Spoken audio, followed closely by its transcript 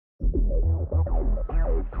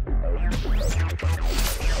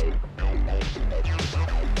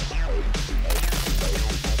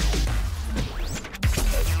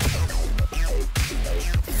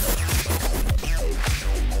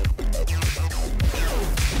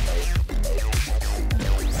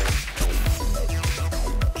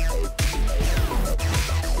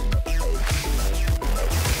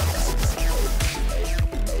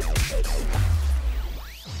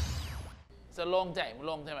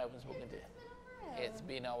Long time I haven't spoken to you. Yeah. It's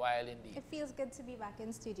been a while indeed. It feels good to be back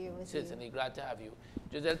in studio with you. Certainly, glad to have you.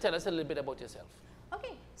 Giselle, tell us a little bit about yourself.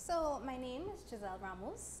 Okay, so my name is Giselle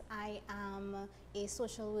Ramos. I am a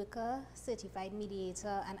social worker, certified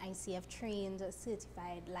mediator, and ICF trained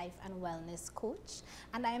certified life and wellness coach.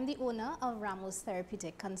 And I am the owner of Ramos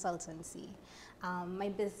Therapeutic Consultancy. My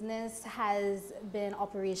business has been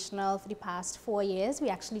operational for the past 4 years. We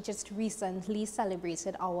actually just recently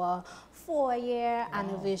celebrated our 4-year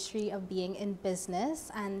anniversary of being in business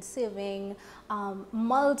and serving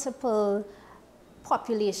multiple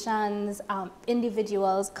populations,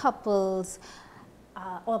 individuals, couples,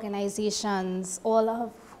 organizations, all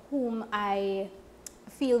of whom I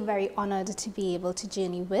feel very honored to be able to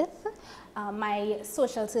journey with. My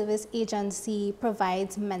social service agency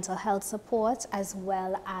provides mental health support as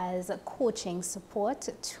well as coaching support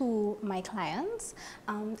to my clients,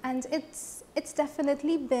 and it's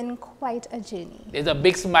definitely been quite a journey. There's a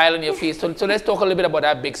big smile on your face, so let's talk a little bit about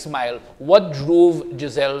that big smile. What drove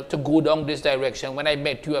Giselle to go down this direction? When I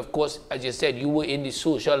met you, of course, as you said, you were in the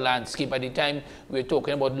social landscape at the time. We were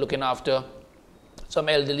talking about looking after some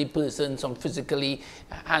elderly persons, some physically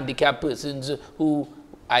handicapped persons who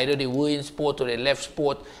either they were in sport or they left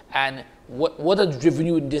sport, and what has driven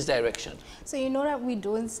you in this direction? So you know that we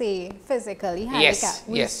don't say physically handicapped,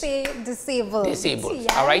 we say disabled. Disabled,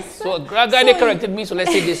 yes. All right. So they corrected me, so let's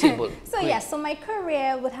say disabled. So great. Yes, so my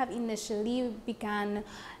career would have initially begun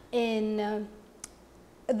in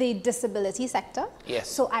the disability sector. Yes.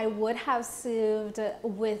 So I would have served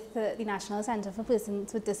with the National Center for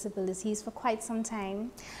Persons with Disabilities for quite some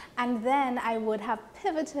time. And then I would have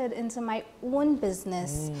pivoted into my own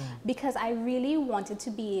business because I really wanted to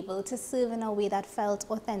be able to serve in a way that felt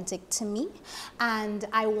authentic to me. And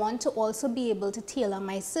I want to also be able to tailor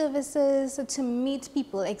my services to meet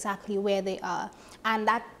people exactly where they are. And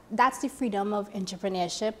that's the freedom of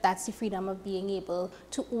entrepreneurship. That's the freedom of being able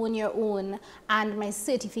to own your own. And my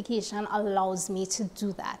certification allows me to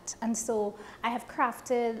do that. And so I have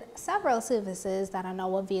crafted several services that are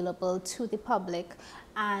now available to the public.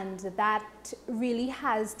 And that really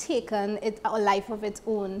has taken a life of its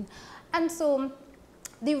own. And so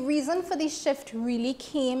the reason for this shift really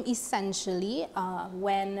came essentially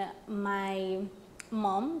when my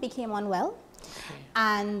mom became unwell. Okay.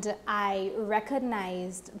 And I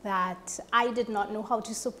recognized that I did not know how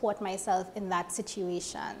to support myself in that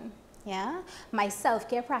situation. Yeah, my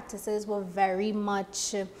self-care practices were very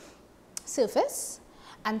much surface.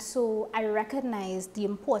 And so I recognized the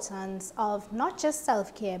importance of not just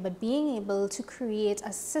self-care, but being able to create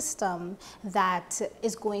a system that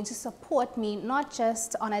is going to support me, not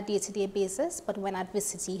just on a day-to-day basis, but when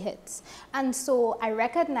adversity hits. And so I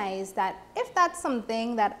recognized that if that's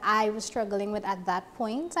something that I was struggling with at that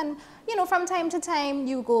point, and you know, from time to time,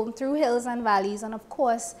 you go through hills and valleys, and of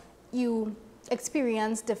course, you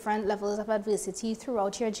experience different levels of adversity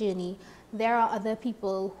throughout your journey. There are other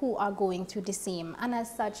people who are going through the same. And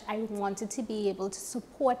as such, I wanted to be able to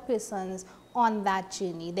support persons on that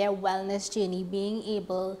journey, their wellness journey, being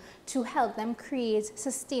able to help them create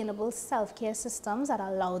sustainable self-care systems that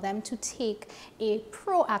allow them to take a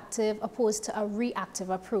proactive opposed to a reactive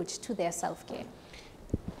approach to their self-care.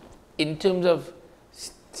 In terms of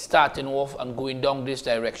starting off and going down this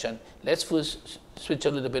direction, let's first switch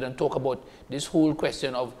a little bit and talk about this whole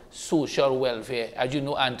question of social welfare. As you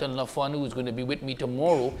know, Anton Lafon, who's going to be with me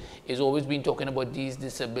tomorrow, has always been talking about these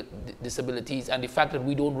disabilities and the fact that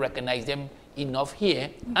we don't recognize them enough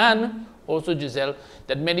here. And also, Giselle,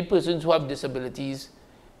 that many persons who have disabilities,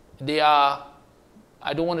 they are,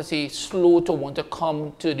 I don't want to say slow to want to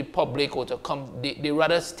come to the public or to come, they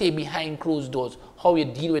rather stay behind closed doors. How you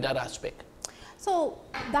deal with that aspect? So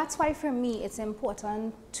that's why for me it's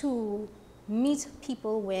important to meet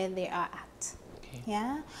people where they are at. Okay.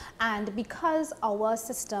 Yeah? And because our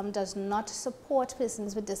system does not support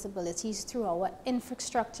persons with disabilities through our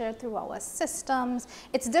infrastructure, through our systems,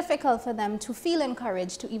 it's difficult for them to feel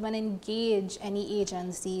encouraged to even engage any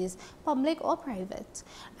agencies, public or private.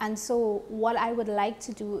 And so what I would like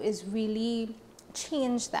to do is really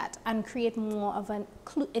change that and create more of an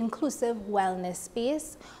inclusive wellness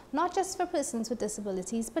space, not just for persons with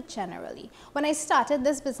disabilities, but generally. When I started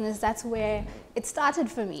this business, that's where it started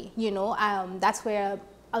for me, you know. That's where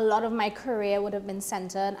a lot of my career would have been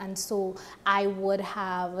centered, and so I would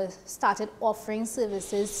have started offering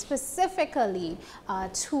services specifically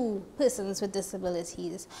to persons with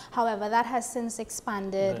disabilities. However, that has since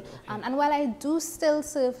expanded, right, okay. And while I do still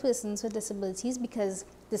serve persons with disabilities, because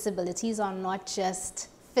disabilities are not just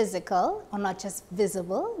physical or not just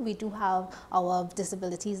visible, we do have our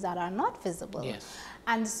disabilities that are not visible. Yes.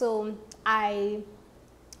 And so I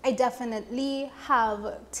definitely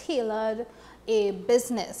have tailored a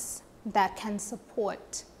business that can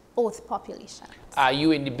support both populations. Are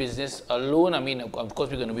you in the business alone? I mean, of course,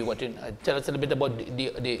 we're going to be watching. Tell us a little bit about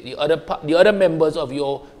the other members of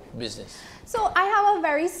your business. So I have a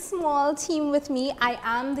very small team with me. I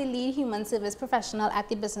am the lead human service professional at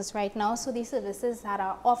the business right now. So the services that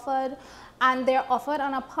are offered, and they're offered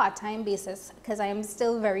on a part-time basis because I am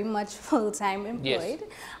still very much full-time employed.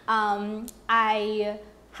 Yes. I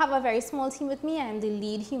have a very small team with me. I am the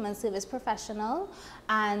lead human service professional,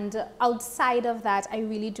 and outside of that, I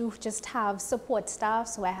really do just have support staff.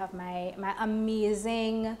 So I have my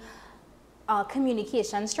amazing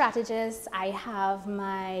communication strategist, I have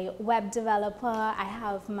my web developer, I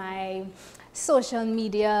have my social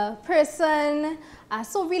media person.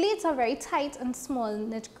 So really it's a very tight and small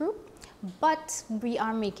knit group, but we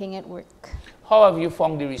are making it work. How have you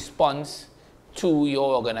found the response to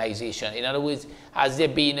your organization? In other words, has there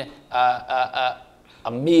been a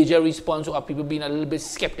major response, or are people being a little bit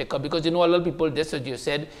skeptical? Because you know, a lot of people, just as you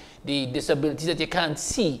said, the disabilities that you can't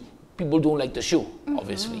see, people don't like to show,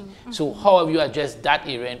 obviously. So how have you addressed that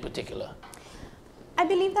area in particular? I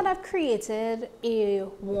believe that I've created a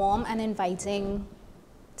warm and inviting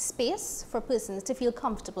space for persons to feel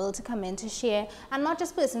comfortable to come in to share, and not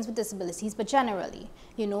just persons with disabilities, but generally.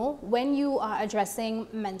 You know, when you are addressing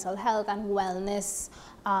mental health and wellness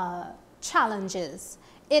challenges,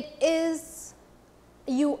 it is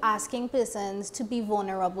you asking persons to be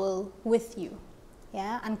vulnerable with you.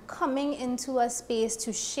 Yeah, and coming into a space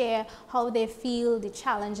to share how they feel, the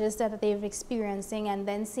challenges that they're experiencing, and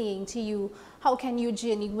then saying to you, how can you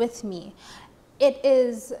journey with me? It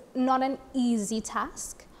is not an easy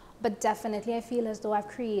task, but definitely I feel as though I've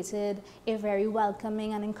created a very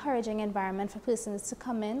welcoming and encouraging environment for persons to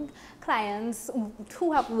come in. Clients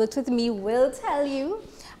who have worked with me will tell you,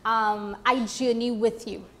 I journey with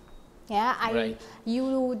you. Yeah, right.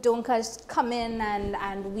 You don't just come in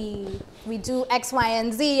and we do X, Y,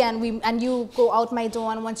 and Z, and you go out my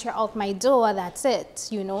door, and once you're out my door, that's it,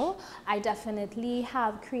 you know. I definitely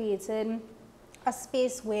have created a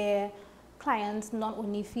space where clients not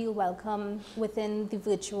only feel welcome within the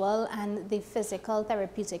virtual and the physical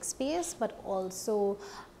therapeutic space, but also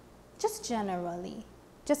just generally,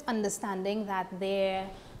 just understanding that their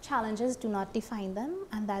challenges do not define them,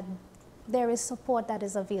 and that there is support that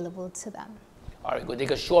is available to them. All right, we'll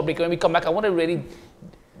take a short break. When we come back, I want to really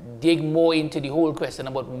dig more into the whole question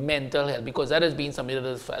about mental health, because that has been something that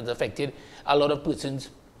has affected a lot of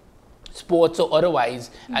persons, sports or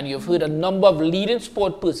otherwise. And you've heard a number of leading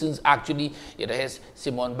sport persons actually, you know,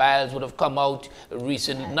 Simone Biles would have come out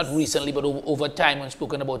recently, yes. Not recently, but over time and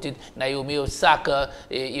spoken about it. Naomi Osaka,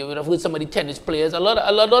 you would have heard some of the tennis players, a lot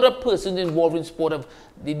of persons involved in sport of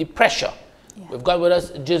the pressure. Yeah. We've got with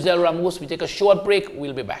us Digicel Ramos. We take a short break.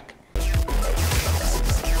 We'll be back.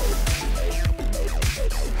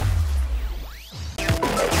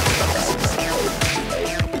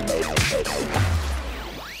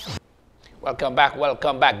 Welcome back,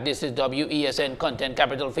 welcome back. This is WESN Content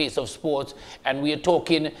Capital, Face of Sports, and we are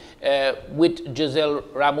talking with Digicel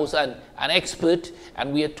Ramos, an expert,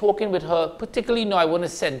 and we are talking with her, particularly now I want to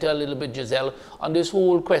center a little bit, Digicel, on this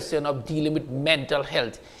whole question of dealing with mental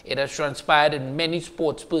health. It has transpired in many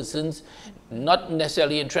sports persons, not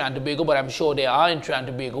necessarily in Trinidad and Tobago, but I'm sure they are in Trinidad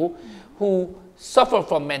and Tobago, who suffer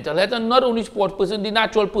from mental health, and not only sports person, the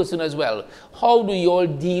natural person as well. How do you all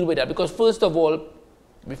deal with that? Because first of all,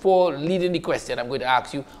 before leading the question, I'm going to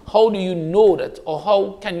ask you, how do you know that, or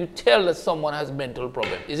how can you tell that someone has mental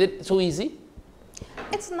problem? Is it so easy?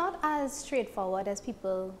 It's not as straightforward as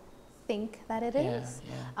people think that it is.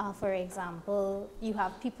 Yeah. For example, you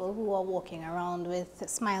have people who are walking around with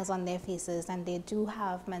smiles on their faces, and they do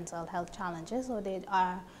have mental health challenges, or they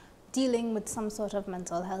are dealing with some sort of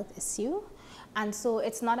mental health issue. And so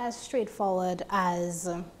it's not as straightforward as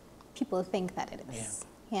people think that it is. Yeah.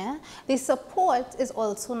 Yeah, the support is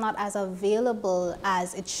also not as available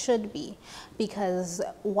as it should be, because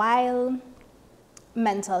while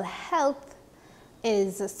mental health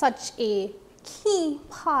is such a key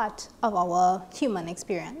part of our human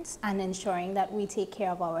experience and ensuring that we take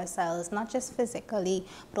care of ourselves, not just physically,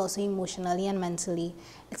 but also emotionally and mentally.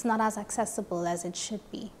 It's not as accessible as it should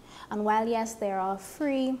be. And while, yes, there are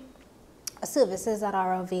free services that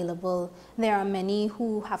are available, there are many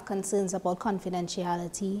who have concerns about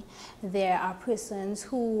confidentiality. There are persons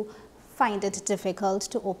who find it difficult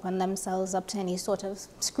to open themselves up to any sort of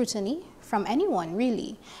scrutiny from anyone,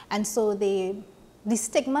 really. And so the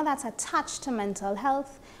stigma that's attached to mental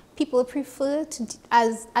health, people prefer to,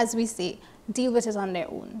 as we say, deal with it on their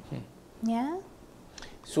own. Yeah?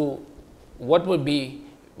 So what would be,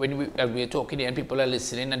 when we're talking here and people are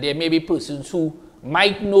listening, and there may be persons who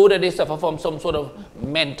might know that they suffer from some sort of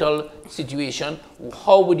mental situation,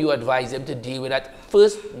 how would you advise them to deal with that?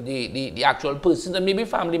 First, the actual persons and maybe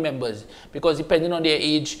family members, because depending on their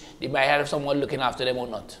age, they might have someone looking after them or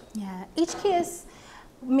not. Yeah, each case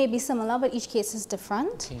may be similar, but each case is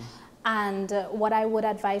different. Okay. And what I would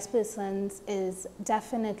advise persons is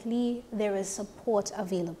definitely there is support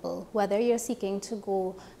available. Whether you're seeking to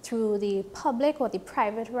go through the public or the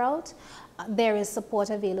private route, there is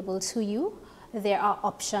support available to you. There are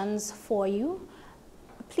options for you.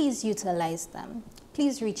 Please utilize them.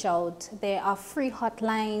 Please reach out. There are free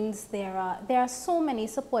hotlines. There are so many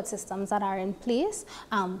support systems that are in place.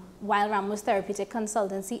 While Ramos Therapeutic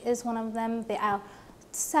Consultancy is one of them, there are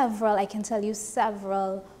several, I can tell you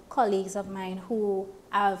several colleagues of mine who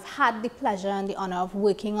I've had the pleasure and the honor of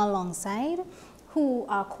working alongside, who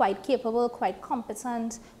are quite capable, quite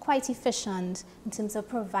competent, quite efficient in terms of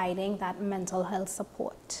providing that mental health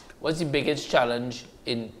support. What's the biggest challenge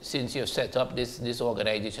since you've set up this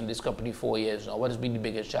organization, this company 4 years now? What has been the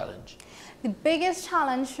biggest challenge? The biggest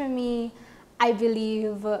challenge for me, I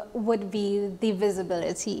believe, would be the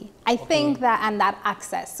visibility. I think that, and that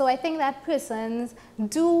access. So I think that persons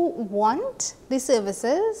do want the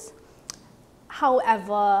services.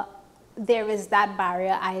 However, there is that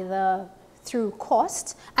barrier either through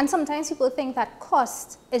cost, and sometimes people think that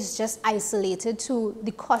cost is just isolated to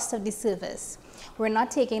the cost of the service. We're not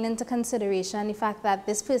taking into consideration the fact that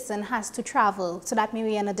this person has to travel, so that may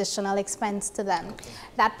be an additional expense to them. Okay.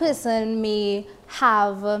 That person may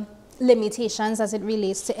have limitations as it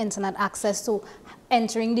relates to internet access, so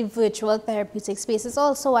entering the virtual therapeutic space is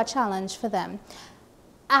also a challenge for them.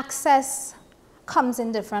 Access comes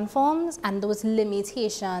in different forms, and those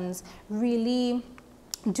limitations really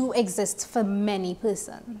do exist for many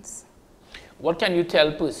persons. What can you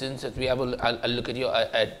tell persons, as we have a look at your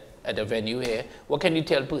at a venue here, what can you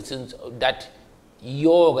tell persons that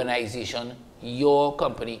your organization, your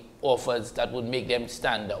company offers that would make them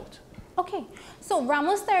stand out? Okay, so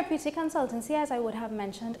Ramos Therapeutic Consultancy, as I would have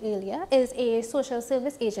mentioned earlier, is a social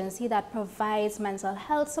service agency that provides mental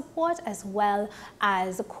health support as well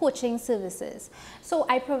as coaching services. So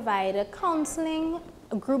I provide counseling,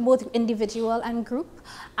 group, both individual and group.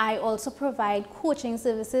 I also provide coaching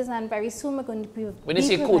services, and very soon we're going to be When you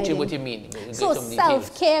say coaching, what do you mean? So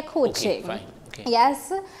self-care coaching. Okay, fine. Okay.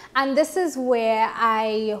 Yes, and this is where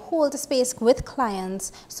I hold a space with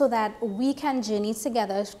clients so that we can journey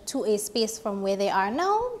together to a space from where they are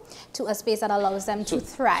now to a space that allows them to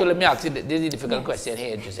thrive. So let me ask you, this is a difficult question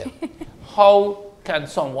here, Giselle. How can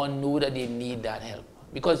someone know that they need that help?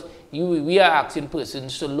 Because we are asking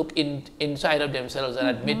persons to look inside of themselves and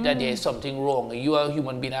admit that there is something wrong. You are a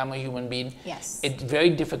human being, I'm a human being. Yes. It's very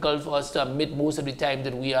difficult for us to admit most of the time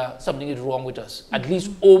that something is wrong with us. At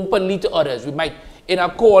least openly to others. We might, in a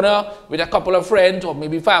corner with a couple of friends or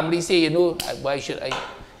maybe family, say, you know, why should I?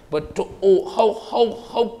 But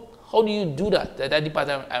how do you do that? That's the part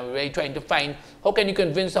I'm really trying to find. How can you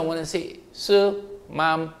convince someone and say, sir,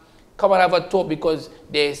 ma'am, come and have a talk because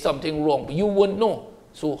there is something wrong? But you won't know.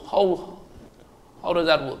 So how does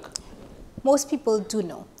that work? Most people do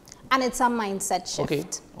know, and it's a mindset shift. Okay.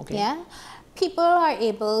 Okay. Yeah, people are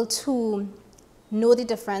able to know the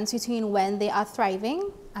difference between when they are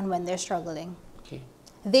thriving and when they're struggling. Okay.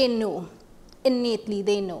 They know, innately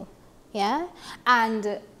they know. Yeah,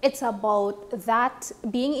 and it's about that,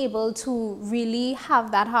 being able to really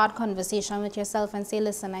have that hard conversation with yourself and say,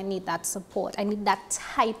 listen, I need that support. I need that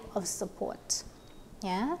type of support.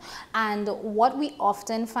 Yeah, and what we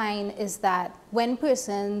often find is that when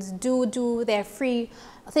persons do their free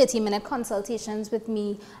 30-minute consultations with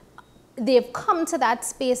me, they've come to that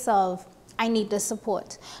space of, I need the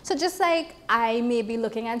support. So just like I may be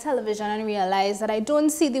looking at television and realize that I don't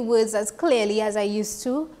see the words as clearly as I used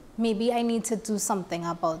to, maybe I need to do something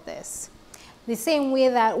about this. The same way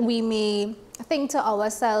that we may think to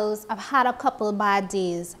ourselves, I've had a couple bad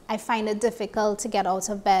days. I find it difficult to get out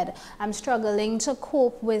of bed. I'm struggling to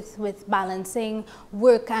cope with balancing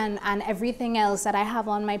work and everything else that I have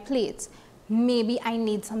on my plate. maybe I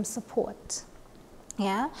need some support.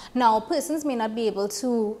 Yeah. Now, persons may not be able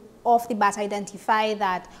to off the bat identify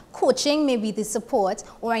that coaching may be the support,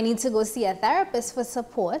 or I need to go see a therapist for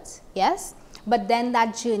support. Yes. But then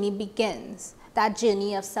that journey begins. That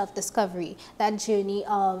journey of self-discovery, that journey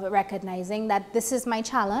of recognizing that this is my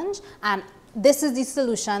challenge and this is the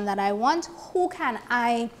solution that I want. Who can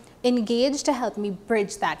I engage to help me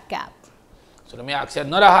bridge that gap? So let me ask you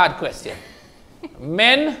another hard question.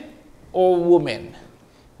 Men or women?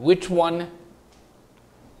 Which one,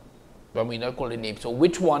 I mean, not call the name, so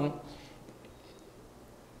which one,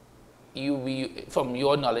 from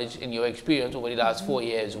your knowledge and your experience over the last 4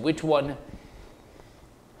 years, which one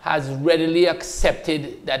has readily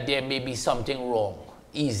accepted that there may be something wrong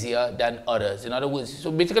easier than others? In other words,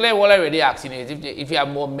 so basically all I already asking is if you have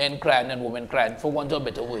more men crying than women crying, for want of a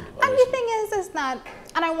better word. And the thing is that,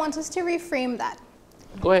 and I want us to reframe that.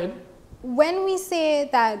 Go ahead. When we say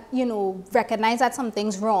that, you know, recognize that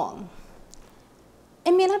something's wrong,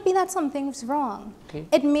 it may not be that something's wrong. Okay.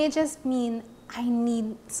 It may just mean I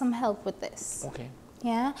need some help with this. Okay.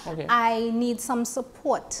 Yeah? Okay. I need some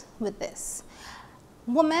support with this.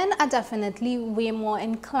 Women are definitely way more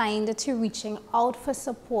inclined to reaching out for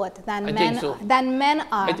support than men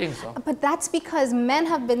are. I think so. But that's because men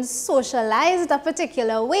have been socialized a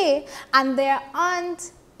particular way, and there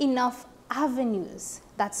aren't enough avenues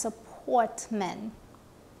that support men.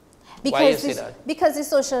 Because why you say that? Because the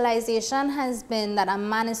socialization has been that a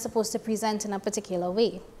man is supposed to present in a particular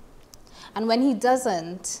way. And when he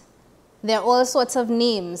doesn't, there are all sorts of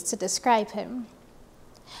names to describe him.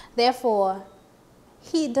 Therefore,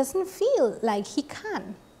 he doesn't feel like he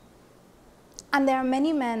can. And there are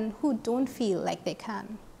many men who don't feel like they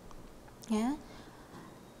can. Yeah?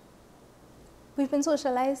 We've been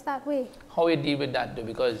socialized that way. How you deal with that though?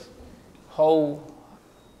 Because how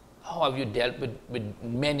have you dealt with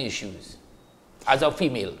men issues as a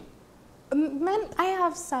female? Men, I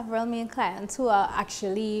have several male clients who are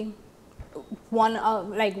actually one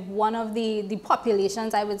of the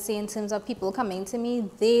populations, I would say, in terms of people coming to me.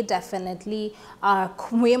 They definitely are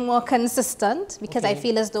way more consistent, because I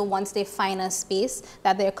feel as though once they find a space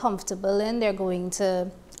that they're comfortable in, they're going to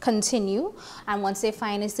continue. And once they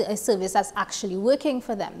find a service that's actually working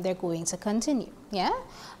for them, they're going to continue. Yeah.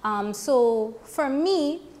 So for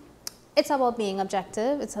me, it's about being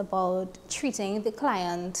objective. It's about treating the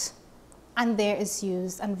client and their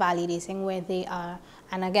issues and validating where they are,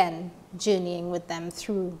 and again, journeying with them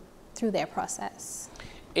through their process.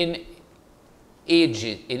 In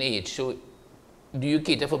age, so do you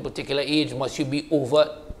cater for a particular age? Must you be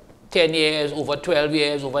over 10 years, over 12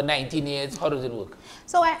 years, over 19 years? How does it work?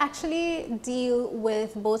 So I actually deal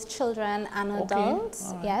with both children and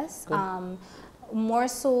adults. Right. Yes. More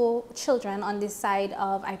so children on this side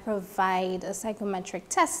of I provide a psychometric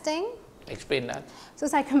testing. Explain that. So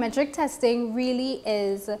psychometric testing really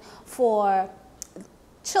is for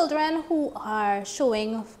children who are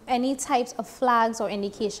showing any types of flags or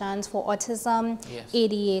indications for autism,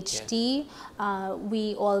 ADHD.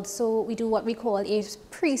 We do what we call a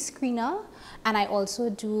pre-screener, and I also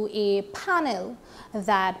do a panel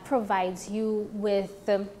that provides you with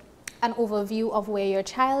an overview of where your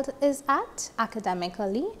child is at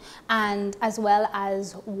academically, and as well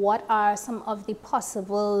as what are some of the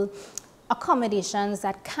possible accommodations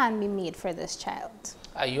that can be made for this child.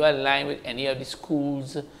 Are you aligned with any of the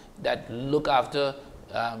schools that look after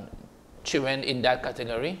children in that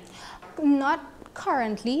category? Not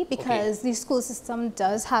currently, because the school system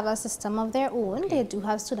does have a system of their own. They do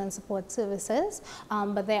have student support services,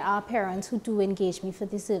 but there are parents who do engage me for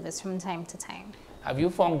the service from time to time. Have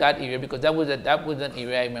you found that area? Because that was an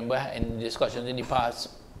area I remember in discussions in the past,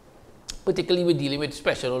 particularly with dealing with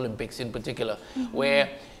Special Olympics in particular, where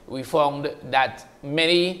we found that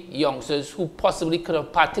many youngsters who possibly could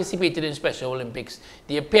have participated in Special Olympics,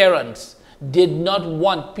 their parents did not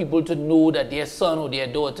want people to know that their son or their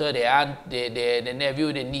daughter, their aunt, their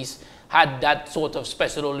nephew, their niece had that sort of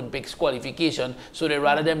Special Olympics qualification, so they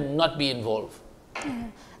rather them not be involved.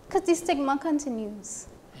 Because the stigma continues.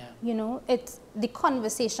 You know, the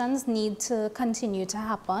conversations need to continue to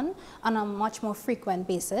happen on a much more frequent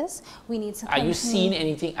basis. We need to. Are you seeing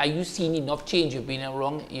anything? Are you seeing enough change? You've been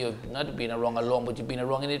around. You've not been around long, but you've been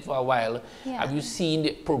around in it for a while. Yeah. Have you seen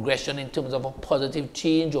the progression in terms of a positive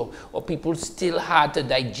change, or people still hard to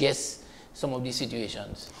digest some of these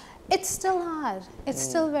situations? It's still hard. It's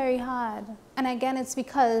still very hard. And again, it's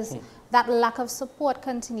because that lack of support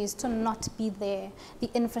continues to not be there. The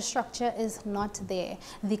infrastructure is not there.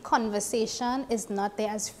 The conversation is not there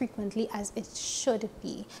as frequently as it should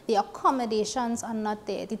be. The accommodations are not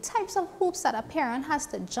there. The types of hoops that a parent has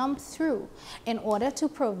to jump through in order to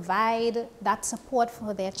provide that support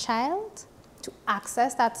for their child, to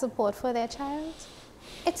access that support for their child,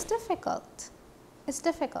 it's difficult. It's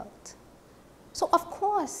difficult. So of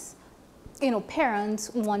course, you know, parents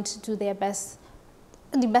want to do their best,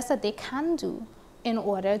 the best that they can do in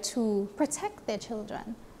order to protect their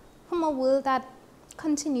children from a world that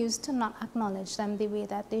continues to not acknowledge them the way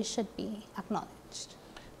that they should be acknowledged.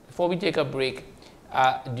 Before we take a break,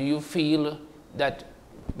 do you feel that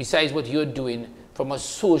besides what you're doing, from a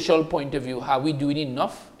social point of view, are we doing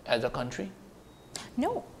enough as a country?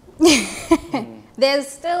 No. There's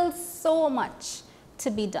still so much to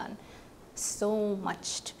be done. So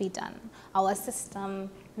much to be done. Our system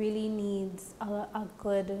really needs a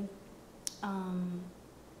good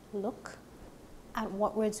look at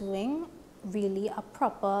what we're doing, really a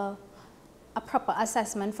proper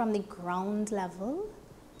assessment from the ground level,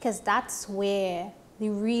 because that's where the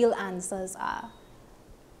real answers are.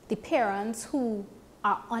 The parents who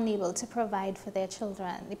are unable to provide for their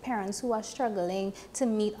children, the parents who are struggling to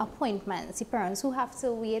meet appointments, the parents who have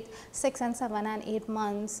to wait 6 and 7 and 8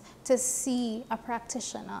 months to see a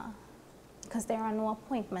practitioner because there are no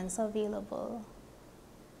appointments available.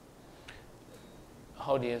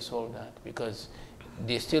 How do you solve that? Because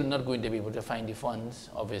they're still not going to be able to find the funds,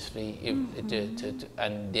 obviously, if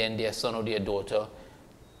and then their son or their daughter,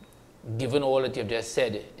 given all that you've just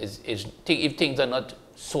said, if things are not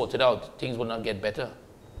sorted out, things will not get better.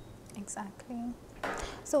 Exactly.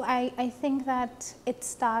 So I think that it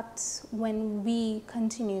starts when we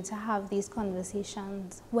continue to have these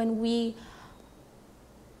conversations, when we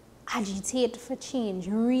agitate for change,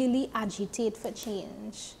 really agitate for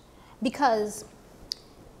change. Because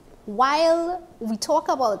while we talk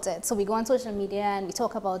about it, so we go on social media and we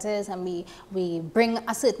talk about it and we bring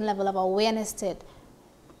a certain level of awareness to it,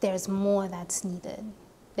 there's more that's needed.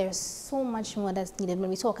 There's so much more that's needed when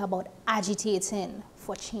we talk about agitating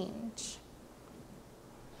for change.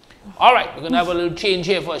 All right, we're going to have a little change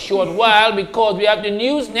here for a short while because we have the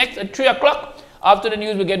news next at 3 o'clock. After the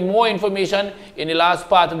news, we get more information in the last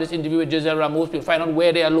part of this interview with Giselle Ramos. We'll find out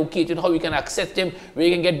where they are located, how we can access them, where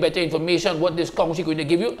you can get better information, what this country is going to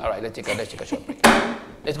give you. All right, let's take a short break.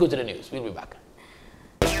 Let's go to the news. We'll be back.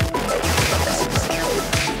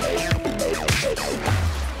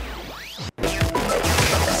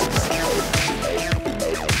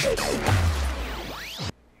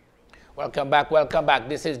 Welcome back, welcome back.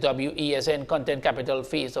 This is WESN Content Capital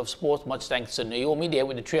Face of Sports. Much thanks to Naomi there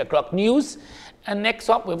with the 3 o'clock news. And next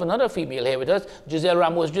up, we have another female here with us, Giselle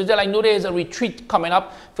Ramos. Giselle, I know there is a retreat coming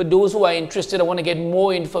up. For those who are interested and want to get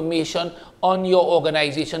more information on your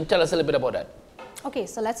organization, tell us a little bit about that. Okay,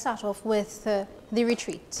 so let's start off with the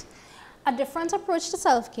retreat. A different approach to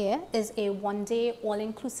self-care is a one-day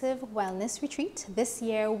all-inclusive wellness retreat. This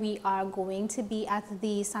year we are going to be at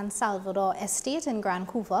the San Salvador Estate in Grand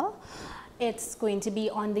Couva. It's going to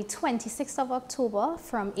be on the 26th of October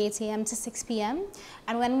from 8 a.m. to 6 p.m.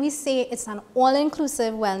 And when we say it's an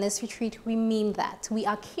all-inclusive wellness retreat, we mean that. We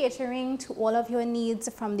are catering to all of your needs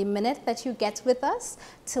from the minute that you get with us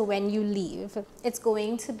to when you leave. It's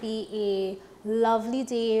going to be a lovely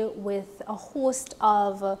day with a host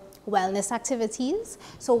of wellness activities.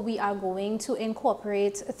 So we are going to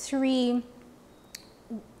incorporate 3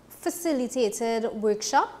 facilitated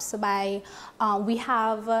workshops by, we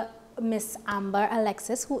have Miss Amber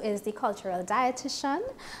Alexis, who is the cultural dietitian.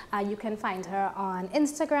 You can find her on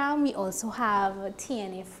Instagram. We also have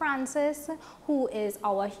TNA Francis, who is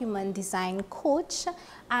our human design coach.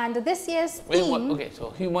 And this year's theme... Okay,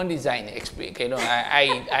 so human design, explain. You know,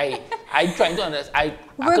 I'm trying to understand.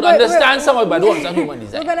 I could understand some of it, but I don't understand human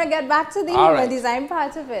design. We're going to get back to the human design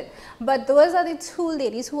part of it. But those are the 2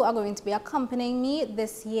 ladies who are going to be accompanying me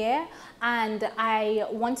this year. And I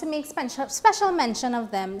want to make special mention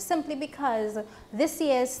of them simply because this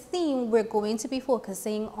year's theme, we're going to be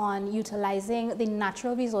focusing on utilizing the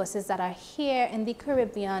natural resources that are here in the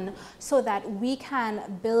Caribbean so that we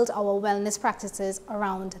can build our wellness practices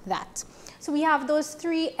around that. So we have those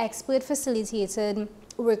 3 expert facilitated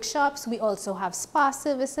workshops. We also have spa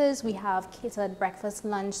services. We have catered breakfast,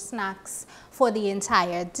 lunch, snacks for the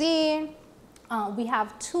entire day. We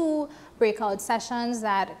have 2 breakout sessions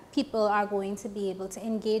that people are going to be able to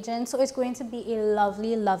engage in. So it's going to be a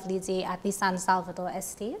lovely, lovely day at the San Salvador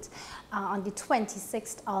Estate on the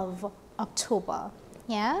 26th of October.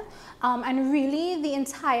 Yeah, and really the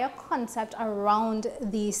entire concept around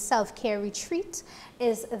the self-care retreat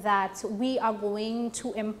is that we are going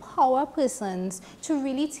to empower persons to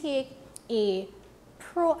really take a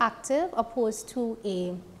proactive opposed to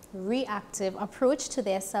a reactive approach to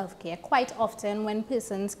their self-care. Quite often when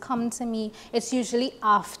persons come to me, it's usually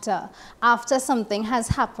after something has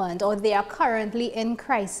happened or they are currently in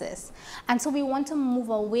crisis. And so we want to move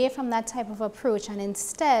away from that type of approach and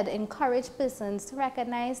instead encourage persons to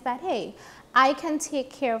recognize that, hey, I can take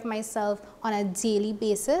care of myself on a daily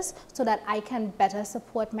basis so that I can better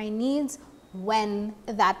support my needs when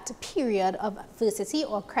that period of adversity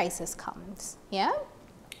or crisis comes. Yeah?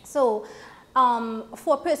 So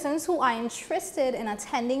for persons who are interested in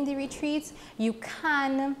attending the retreats, you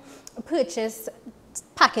can purchase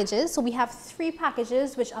packages. So we have 3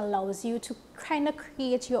 packages which allows you to kind of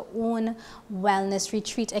create your own wellness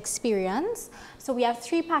retreat experience. So we have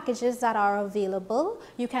 3 packages that are available.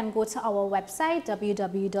 You can go to our website,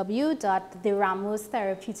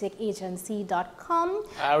 www.theramostherapeutic.agency.com.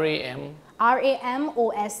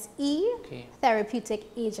 RAMOSE okay.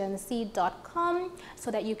 therapeutic.agency.com, so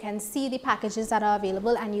that you can see the packages that are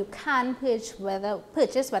available and you can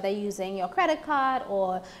purchase whether using your credit card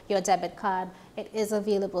or your debit card. It is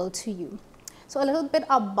available to you. So a little bit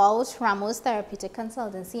about Ramos Therapeutic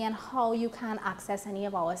Consultancy and how you can access any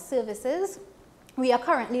of our services. We are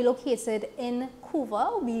currently located in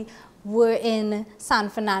Couva. We were in San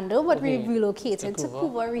Fernando, but we relocated to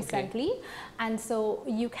Couva recently. Okay. And so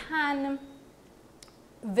you can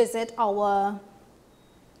visit our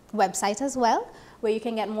website as well, where you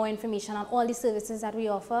can get more information on all the services that we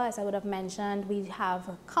offer. As I would have mentioned, we have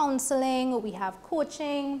counseling, we have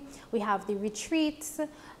coaching, we have the retreats,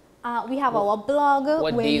 we have our blog.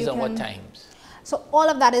 What days and what times? So all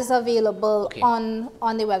of that is available on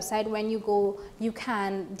the website. When you go, you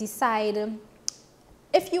can decide.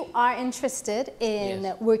 If you are interested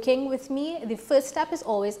in working with me, the first step is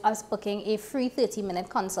always us booking a free 30-minute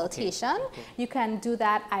consultation. You can do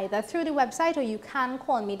that either through the website or you can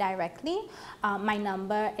call me directly. My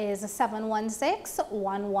number is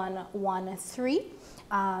 716-1113.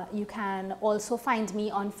 You can also find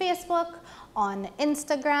me on Facebook, on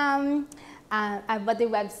Instagram, but the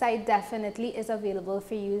website definitely is available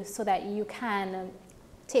for you so that you can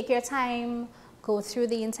take your time, go through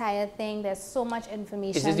the entire thing. There's so much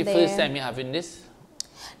information. Is this the first time you're having this?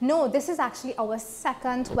 No, this is actually our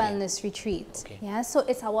second wellness retreat. Yeah, so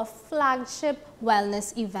it's our flagship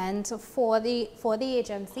wellness event for the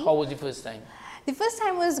agency. How was the first time? The first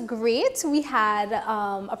time was great. We had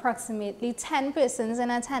approximately 10 persons in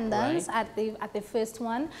attendance at the first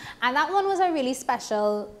one, and that one was a really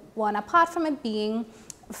special one. Apart from it being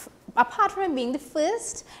the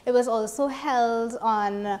first, it was also held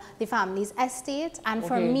on the family's estate, and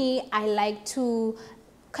for me, I like to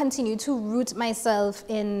continue to root myself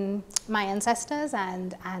in my ancestors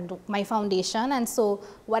and my foundation, and so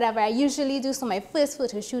whatever I usually do, so my first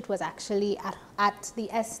photo shoot was actually at the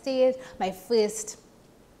estate. My first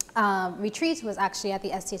retreat was actually at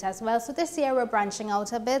the estate as well. So this year we're branching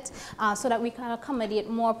out a bit so that we can accommodate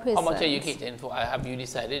more persons. How much are you catering for? Have you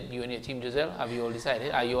decided, you and your team, Giselle, have you all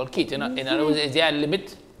decided? Are you all catering? In other words, is there a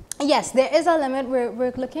limit? Yes, there is a limit.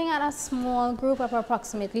 We're looking at a small group of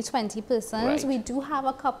approximately 20 persons. We do have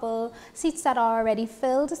a couple seats that are already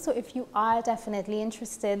filled, so if you are definitely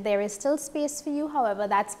interested, there is still space for you. However,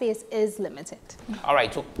 that space is limited. All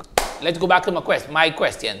right, so let's go back to my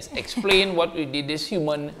questions. Explain what we did this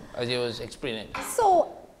human, as you was explaining.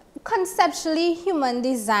 So, conceptually, human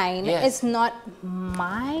design is not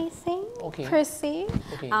my thing per se,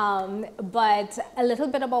 but a little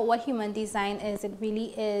bit about what human design is. It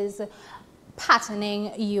really is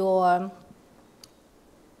patterning your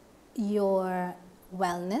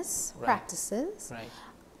wellness practices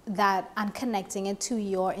and connecting it to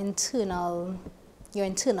your internal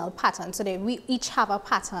pattern. So we each have a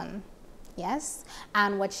pattern, yes.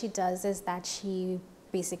 And what she does is that she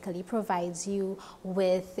basically provides you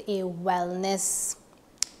with a wellness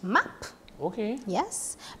map.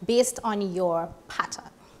 Yes, based on your pattern.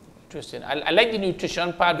 Interesting. I like the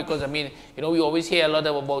nutrition part because, I mean, you know, we always hear a lot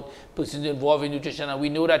about persons involved in nutrition, and we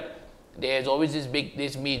know that there's always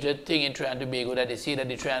this major thing in Trinidad and Tobago that they say that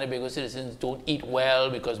the Trinidad and Tobago citizens don't eat well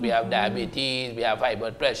because we have diabetes, we have high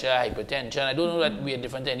blood pressure, hypertension. I don't know that we are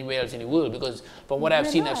different than anywhere else in the world, because from what I've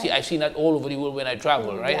seen that all over the world when I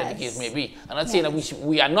travel, right? As the case may be. I'm not saying that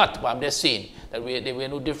we are not, but I'm just saying that we're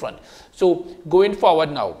no different. So going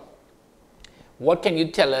forward now, what can you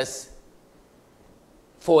tell us?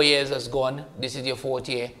 4 years has gone. This is your 4th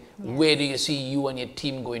year. Where do you see you and your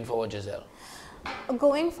team going forward, Giselle?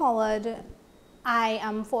 Going forward, I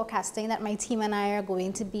am forecasting that my team and I are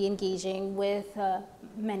going to be engaging with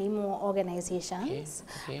many more organizations.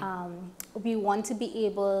 Okay. We want to be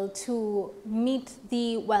able to meet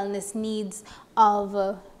the wellness needs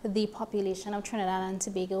of the population of Trinidad and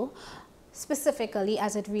Tobago, specifically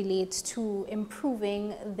as it relates to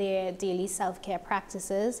improving their daily self-care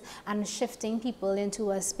practices and shifting people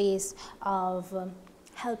into a space of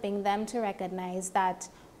helping them to recognize that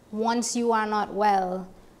once you are not well,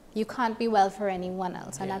 you can't be well for anyone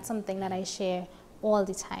else. And that's something that I share all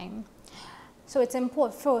the time. So it's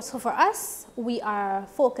important. So for us, we are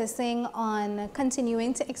focusing on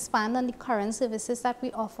continuing to expand on the current services that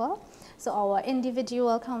we offer. So our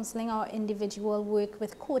individual counseling, our individual work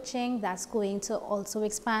with coaching, that's going to also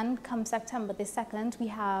expand. Come September the 2nd, we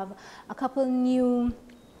have a couple new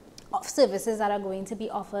services that are going to be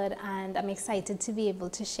offered, and I'm excited to be able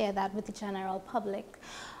to share that with the general public.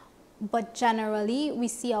 But generally, we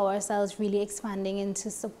see ourselves really expanding into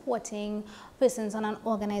supporting persons on an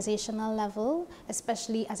organizational level,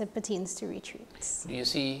 especially as it pertains to retreats. Do you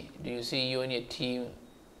see you and your team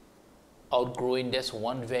outgrowing this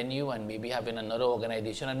one venue and maybe having another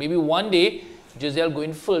organization, and maybe one day Giselle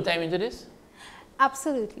going full-time into this?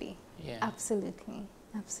 Absolutely. Yeah. Absolutely.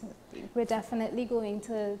 Absolutely. We're definitely going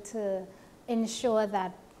to ensure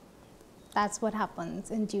that that's what happens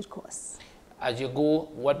in due course. As you go,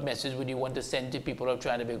 what message would you want to send to people of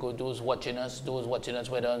Trinidad and Tobago, those watching us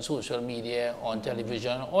whether on social media, on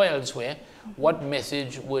television, or elsewhere? What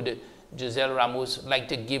message would Giselle Ramos like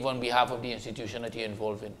to give on behalf of the institution that you're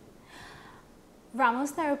involved in?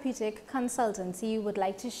 Ramos Therapeutic Consultancy would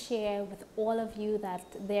like to share with all of you that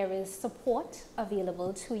there is support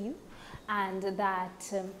available to you, and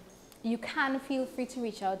that you can feel free to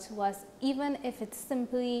reach out to us, even if it's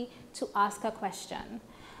simply to ask a question.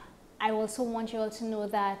 I also want you all to know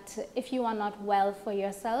that if you are not well for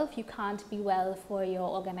yourself, you can't be well for your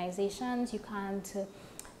organizations. You can't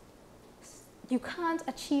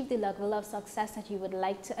achieve the level of success that you would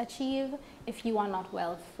like to achieve if you are not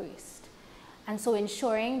well first. And so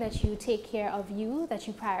ensuring that you take care of you, that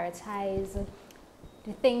you prioritize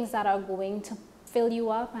the things that are going to fill you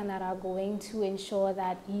up and that are going to ensure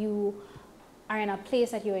that you are in a place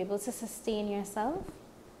that you're able to sustain yourself,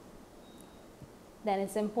 then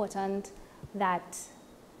it's important that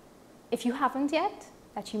if you haven't yet,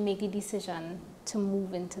 that you make the decision to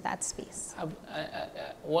move into that space.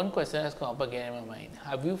 One question has come up again in my mind.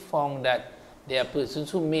 Have you found that there are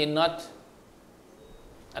persons who may not,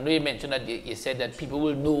 I know you mentioned that you said that people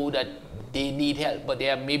will know that they need help, but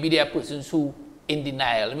maybe there are persons who in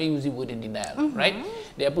denial. Let me use the word in denial, right?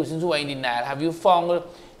 There are persons who are in denial. Have you found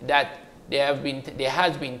that there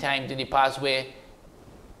has been times in the past where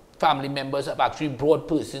family members have actually brought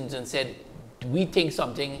persons and said, we think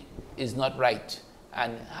something is not right?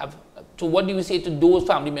 And so what do you say to those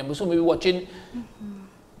family members who may be watching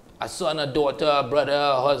a son, a daughter, a brother,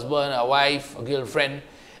 a husband, a wife, a girlfriend,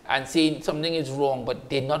 and saying something is wrong, but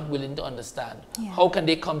they're not willing to understand? How can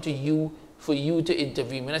they come to you for you to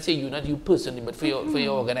intervene? When I say you, not you personally, but for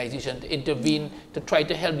your organization to intervene to try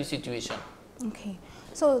to help the situation? Okay,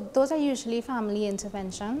 so those are usually family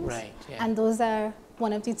interventions. Right, yeah. And those are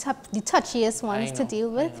one of the touchiest ones to deal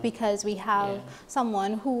with, because we have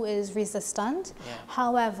someone who is resistant.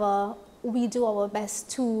 However, we do our best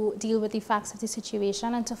to deal with the facts of the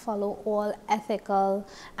situation and to follow all ethical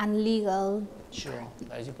and legal,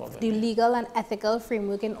 the legal and ethical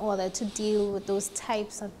framework in order to deal with those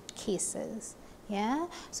types of cases. Yeah.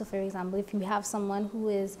 So, for example, if you have someone who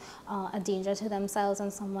is a danger to themselves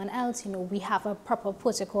and someone else, we have a proper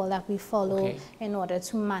protocol that we follow in order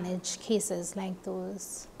to manage cases like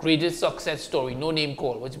those. Greatest success story, no name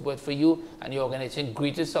call, but for you and your organization,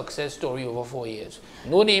 greatest success story over 4 years.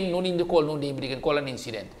 No name, no need to call no name, but you can call an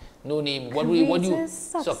incident. No name. What you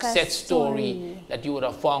success story that you would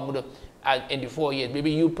have found in the 4 years?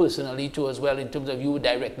 Maybe you personally too as well, in terms of you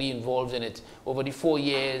directly involved in it over the 4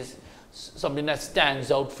 years. Something that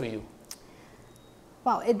stands out for you?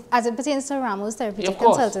 Wow, as it pertains to Ramos Therapeutic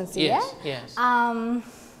Consultancy, yes.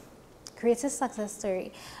 Greatest success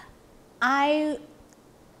story. I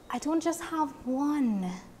don't just have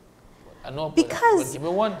one. I know, because but give me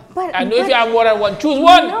one. I know if you have more than one, choose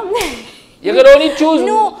one. No. You can only choose.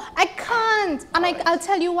 No, I can't, and I'll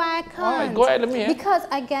tell you why I can't. All right, go ahead, let me hear. Because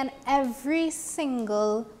again, every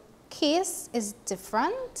single case is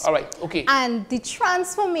different. All right, okay. And the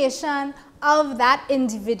transformation of that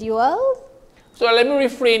individual. So let me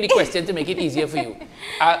reframe the question to make it easier for you.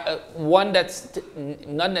 One that's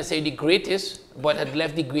not necessarily the greatest, but had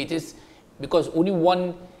left the greatest, because only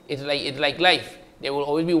one, it's like life. there will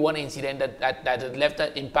always be one incident that has left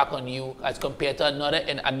an impact on you as compared to another,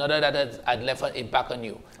 and another that has left an impact on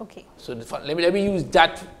you. Okay. So let me use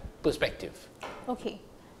that perspective. Okay.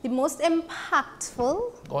 The most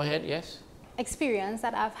impactful Go ahead, yes. experience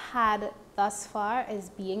that I've had thus far is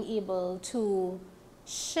being able to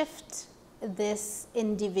shift this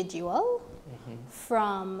individual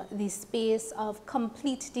from the space of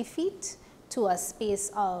complete defeat to a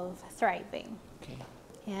space of thriving. Okay.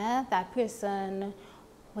 Yeah, that person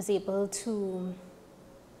was able to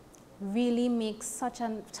really make such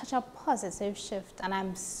a positive shift, and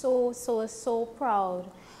I'm so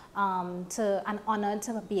proud and honored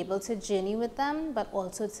to be able to journey with them, but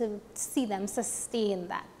also to see them sustain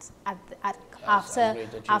that after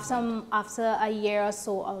a year or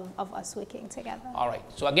so of us working together. All right.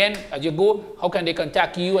 So again, as you go, how can they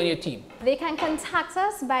contact you and your team? They can contact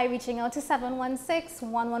us by reaching out to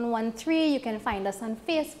 716-1113. You can find us on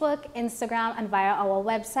Facebook, Instagram, and via our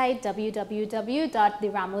website,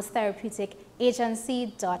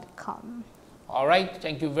 www.theramostherapeutic.agency.com. All right,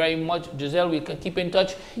 thank you very much, Giselle. We can keep in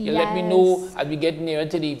touch. You let me know as we get nearer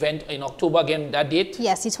to the event in October again, that date.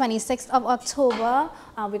 Yes, the 26th of October.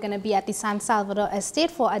 We're going to be at the San Salvador Estate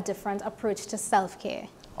for a different approach to self-care.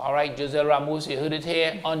 All right, Giselle Ramos, you heard it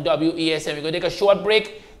here on WESN. We're going to take a short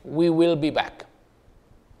break. We will be back.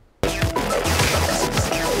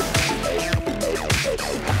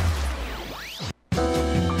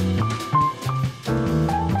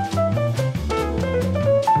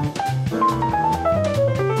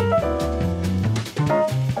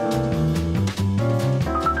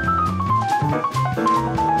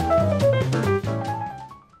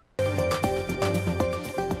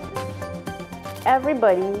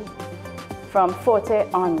 Everybody from 40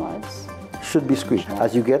 onwards should be screened.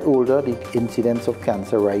 As you get older, the incidence of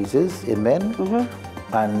cancer rises in men,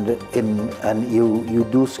 and you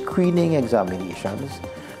do screening examinations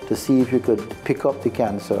to see if you could pick up the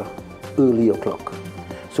cancer early o'clock,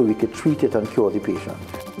 so we could treat it and cure the patient.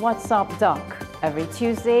 What's Up Doc, every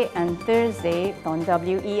Tuesday and Thursday on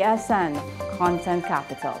WESN, Content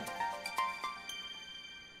Capital.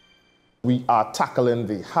 We are tackling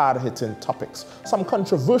the hard-hitting topics, some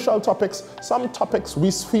controversial topics, some topics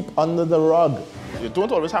we sweep under the rug. You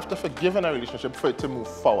don't always have to forgive in a relationship for it to move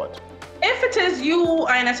forward. If it is you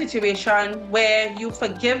are in a situation where you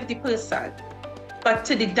forgive the person, but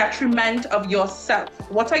to the detriment of yourself,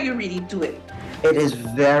 what are you really doing? It is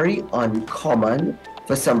very uncommon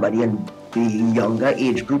for somebody in the younger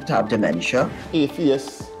age group to have dementia.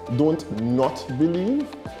 Atheists don't not believe.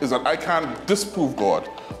 Is that I can't disprove God,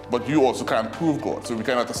 but you also can't prove God, so we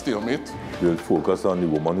cannot have a stalemate. We'll focus on the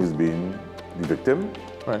woman who's being the victim,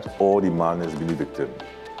 right, or the man who's being the victim.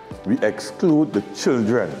 We exclude the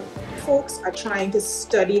children. Folks are trying to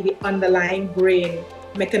study the underlying brain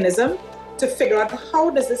mechanism to figure out how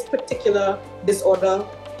does this particular disorder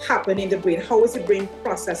happen in the brain? How is the brain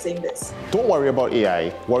processing this? Don't worry about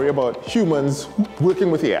AI, worry about humans working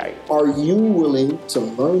with AI. Are you willing to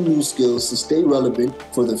learn new skills to stay relevant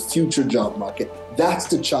for the future job market? That's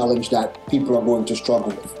the challenge that people are going to struggle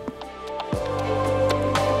with.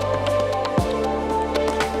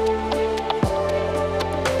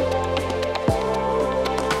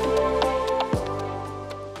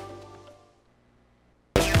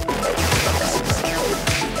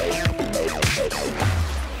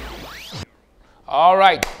 All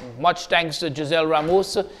right, much thanks to Giselle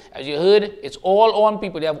Ramos. As you heard, it's all on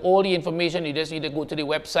people. They have all the information. You just need to go to the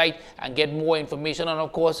website and get more information. And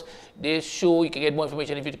of course, this show, you can get more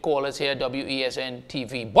information if you call us here, WESN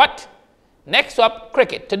TV. But next up,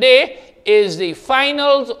 cricket. Today is the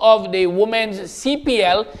finals of the Women's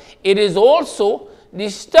CPL. It is also the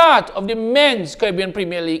start of the Men's Caribbean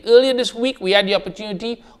Premier League. Earlier this week, we had the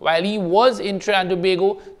opportunity, while he was in Trinidad and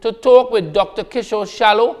Tobago, to talk with Dr. Kishore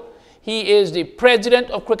Shallow. He is the president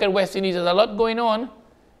of Cricket West Indies. There's a lot going on,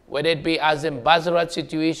 whether it be Azim Bazarat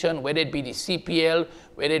situation, whether it be the CPL,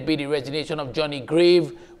 whether it be the resignation of Johnny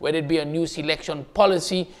Grave, whether it be a new selection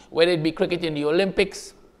policy, whether it be cricket in the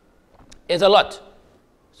Olympics. There's a lot.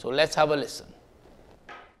 So let's have a listen.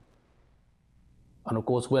 And of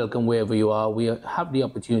course, welcome wherever you are. We have the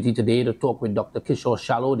opportunity today to talk with Dr. Kishore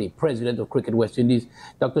Shallow, the president of Cricket West Indies.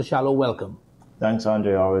 Dr. Shallow, welcome. Thanks,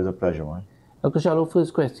 Andre. Always a pleasure, man. Dr. Shallow,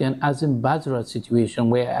 first question, Azim Bazarat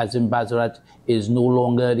situation, where Azim Bazarat is no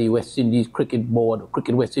longer the West Indies Cricket Board,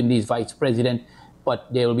 Cricket West Indies vice president, but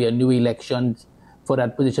there will be a new election for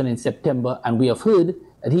that position in September, and we have heard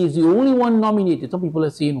that he is the only one nominated. Some people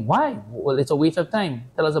are saying, why? Well, it's a waste of time.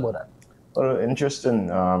 Tell us about that. Well,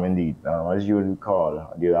 interesting indeed. As you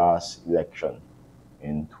recall, the last election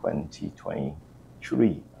in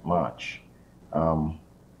 2023, March,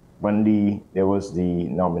 when there was the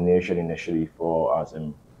nomination initially for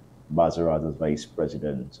Azim Bazarat as vice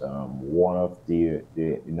president, one of the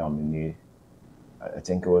nominee, I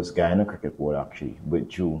think it was Guyana Cricket Board actually,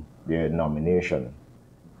 withdrew their nomination.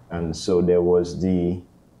 And so there was the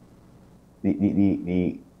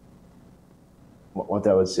what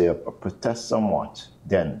I would say, a protest somewhat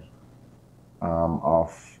then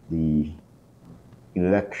of the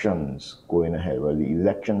elections going ahead, well, the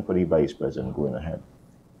election for the vice president going ahead.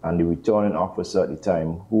 And the returning officer at the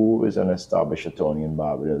time, who is an established attorney in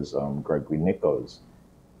Barbados, Gregory Nichols,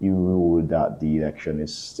 he ruled that the election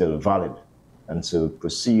is still valid. And so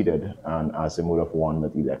proceeded, and Azim would have won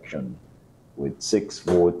that election with 6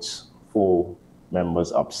 votes, 4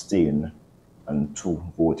 members abstained, and 2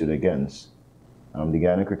 voted against. The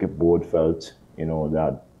Guyana Cricket Board felt,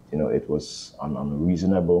 that, it was an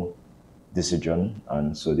unreasonable decision,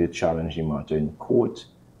 and so they challenged the matter in court.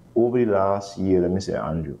 Over the last year, let me say,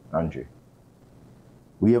 Andrew,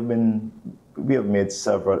 we have made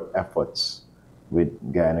several efforts with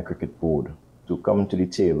Guyana Cricket Board to come to the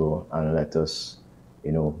table and let us,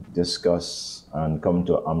 discuss and come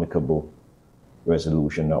to an amicable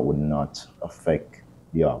resolution that would not affect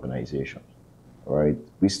the organization. Right?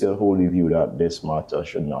 We still hold the view that this matter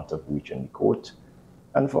should not have reached in the court,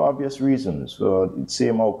 and for obvious reasons. For the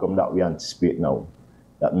same outcome that we anticipate now,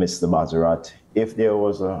 that Mr. Bazarat, if there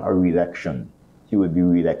was a re-election, he would be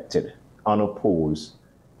re-elected unopposed.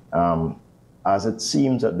 As it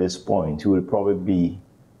seems at this point, he would probably be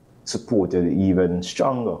supported even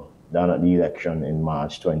stronger than at the election in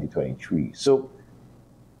March 2023. So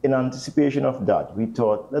in anticipation of that, we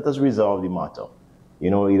thought, let us resolve the matter. The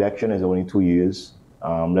election is only 2 years.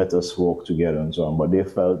 Let us work together and so on. But they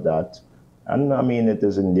felt that, and I mean, it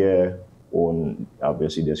is in their own,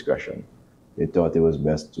 obviously, discretion. They thought it was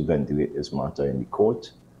best to ventilate this matter in the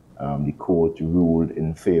court. The court ruled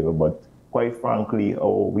in favor, but quite frankly,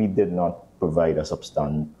 we did not provide a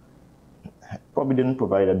probably didn't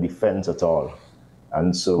provide a defense at all.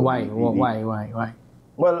 And so... Why?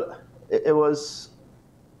 Well, it was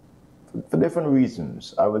for different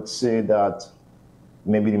reasons. I would say that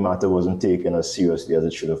maybe the matter wasn't taken as seriously as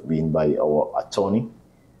it should have been by our attorney,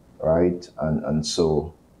 right? And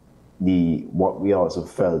so what we also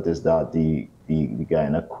felt is that the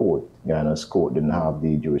Guyana's court didn't have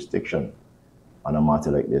the jurisdiction on a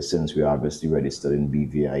matter like this, since we are obviously registered in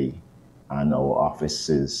BVI and our office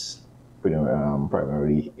is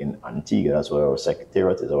primarily in Antigua. That's where our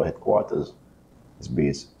secretariat is, our headquarters is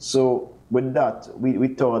based. So with that, we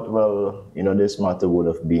thought, well, this matter would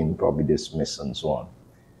have been probably dismissed and so on.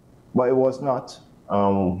 But it was not.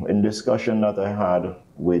 In discussion that I had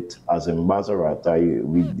with Azim Bazarat,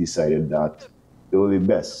 we decided that it would be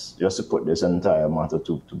best just to put this entire matter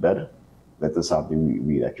to bed. Let us have the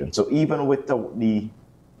re-election. So even with the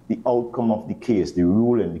outcome of the case, the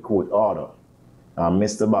ruling, the court order,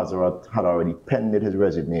 Mr. Bazarat had already penned his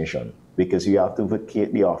resignation, because you have to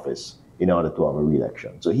vacate the office in order to have a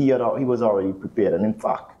re-election. So he was already prepared, and in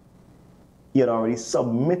fact, he had already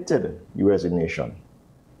submitted the resignation,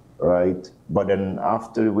 right? But then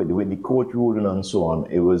after, with the court ruling and so on,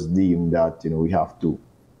 it was deemed that, we have to,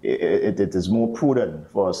 it is more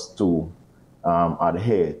prudent for us to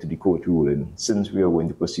adhere to the court ruling, since we are going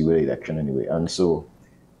to proceed with the election anyway. And so,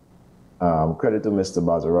 credit to Mr.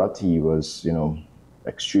 Bazarat, he was,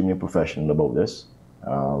 extremely professional about this.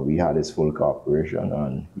 We had his full cooperation,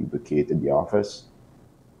 and he vacated the office,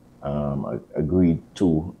 agreed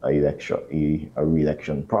to a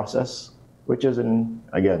re-election process, which is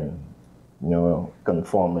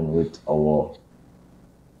conforming with our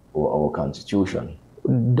constitution.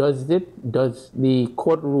 Does the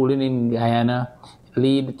court ruling in Guyana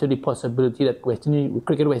lead to the possibility that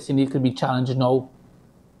Cricket West Indies could be challenged now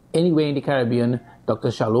anywhere in the Caribbean, Dr.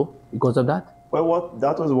 Shallow, because of that? Well,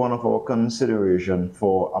 that was one of our consideration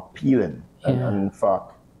for appealing. Yeah. And in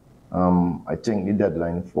fact, I think the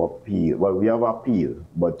deadline for appeal, well, we have appeal,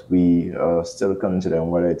 but we still considering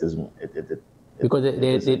whether it is... Because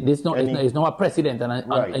there's no precedent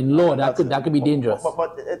in law that could be dangerous.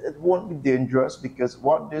 But it won't be dangerous, because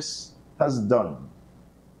what this has done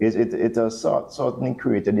is it has certainly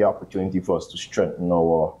created the opportunity for us to strengthen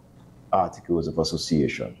our articles of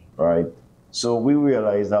association, right? So we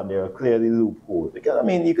realize that there are clearly loopholes. Because,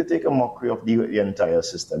 you could take a mockery of the entire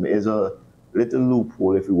system. It is a little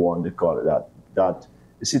loophole, if you want to call it that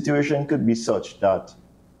the situation could be such that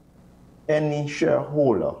any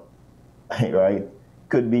shareholder, right,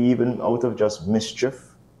 could be even out of just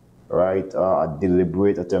mischief, right, a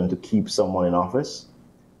deliberate attempt to keep someone in office,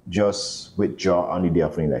 just withdraw on the day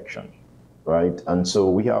of an election, right? And so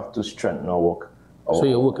we have to strengthen our So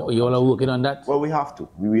you all are working on that? Well, we have to.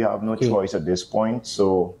 We have no choice at this point.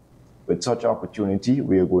 So with such opportunity,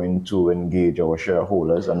 we are going to engage our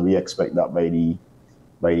shareholders, and we expect that by the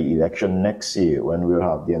election next year, when we'll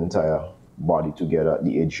have the entire body together at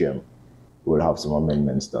the AGM, we'll have some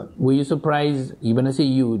amendments done. Were you surprised, even I say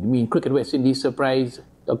you, I mean Cricket West Indies surprised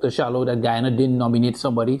Dr. Shallow that Guyana didn't nominate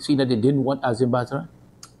somebody, seeing that they didn't want as ambassador?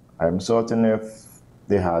 I'm certain if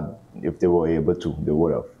they were able to, they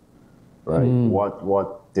would have. Right?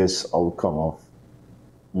 What this outcome of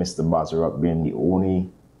Mr. Bazarak being the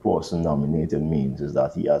only person nominated means is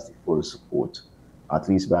that he has the full support, at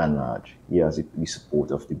least by and large. He has the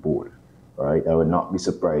support of the board. Right? I would not be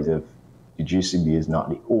surprised if the GCB is not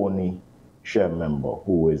the only share member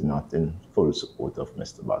who is not in full support of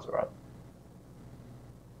Mr. Bazarak.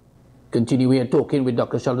 Continue, we are talking with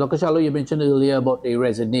Dr. Shallow. Dr. Shallow, you mentioned earlier about the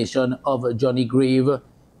resignation of Johnny Grave.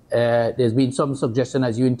 There's been some suggestion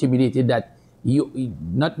as you intimidated that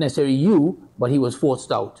not necessarily you, but he was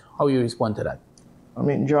forced out. How you respond to that? I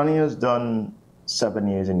mean, Johnny has done 7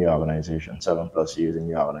 years in the organization, 7+ years in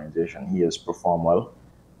the organization. He has performed well.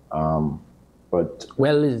 But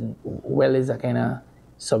well is a kind of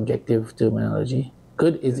subjective terminology.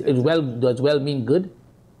 Good does well mean good?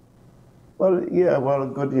 Well,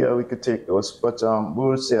 good. Yeah, we could take those, but we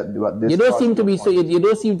will say at this. You don't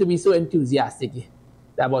seem to be so enthusiastic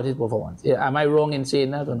about his performance. Am I wrong in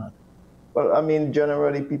saying that or not? Well, I mean,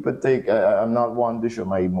 generally people think I'm not one to show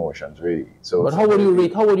my emotions, really. So, but how would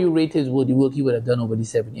you rate the work he would have done over the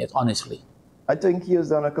 7 years, honestly? I think he has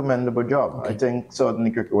done a commendable job. Okay. I think certainly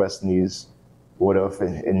Cricket West Indies would have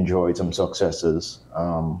enjoyed some successes,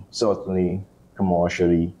 certainly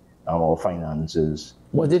commercially, or finances.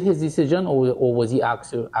 Was it his decision, or was he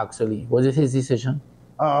actually? Was it his decision?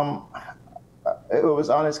 It was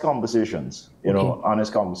honest conversations,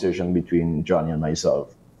 honest conversation between Johnny and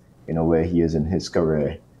myself, where he is in his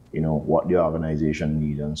career, what the organization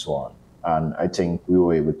needs and so on. And I think we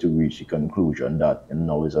were able to reach the conclusion that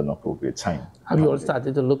now is an appropriate time. Have you all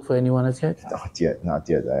started to look for anyone as yet? Not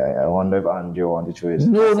yet. I wonder if Andrew wanted to choose.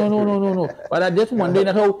 No. But I just wondering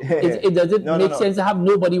how does it make sense to have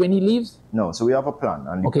nobody when he leaves? No, so we have a plan.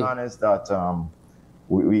 And the plan is that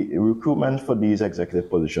recruitment for these executive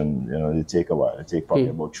positions, they take a while. They take probably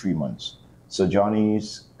about 3 months. So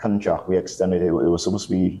Johnny's contract, we extended it. It was supposed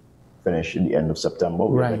to be finished in the end of September.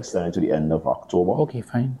 We extended to the end of October. Okay,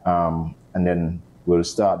 fine. And then we'll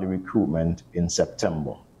start the recruitment in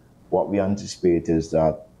September. What we anticipate is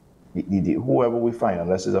that whoever we find,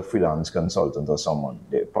 unless it's a freelance consultant or someone,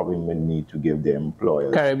 they probably may need to give their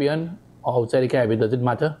employers. Caribbean or outside the Caribbean, does it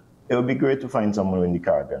matter? It would be great to find someone in the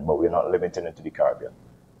Caribbean, but we're not limiting it to the Caribbean.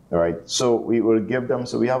 All right, so we will give them,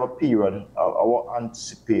 so we have a period. Our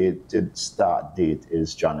anticipated start date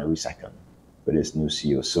is January 2nd for this new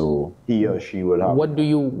CEO. So he or she will have. What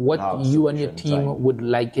you and your team would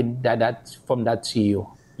like that from that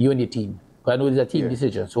CEO? You and your team. Because I know it's a team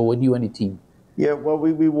decision. So what do you and the team? Yeah, well,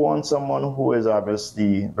 we want someone who is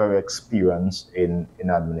obviously very experienced in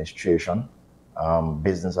administration,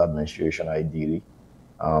 business administration ideally.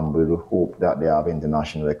 We will hope that they have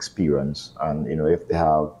international experience, and if they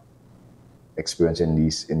have experience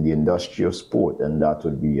in the industry of sport, then that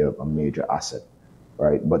would be a major asset,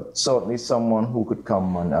 right? But certainly someone who could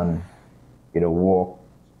come and work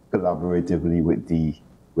collaboratively with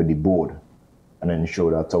the board and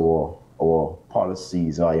ensure that our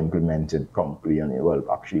policies are implemented promptly and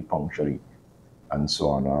actually punctually, and so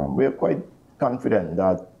on. We are quite confident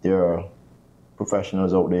that there are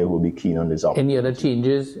professionals out there who will be keen on this opportunity. Any other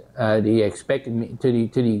changes do you expect to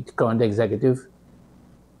the current executive?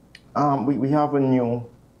 We have a new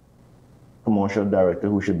commercial director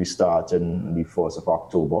who should be starting the 1st of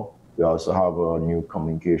October. We also have a new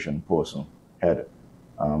communication person head.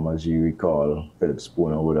 As you recall, Philip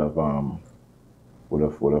Spooner would have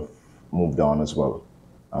moved on as well.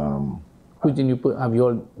 Who did you put? Have you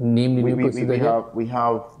all named the new person? We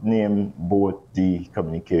have named both the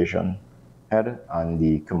communication head and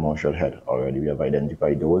the commercial head already. We have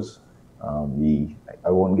identified those. I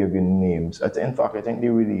won't give you names. In fact, I think the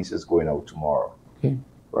release is going out tomorrow. Okay.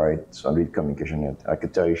 Right. So I'll be the communication head. I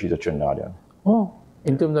could tell you she's a Trinidadian. Oh,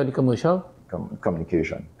 in terms of the commercial?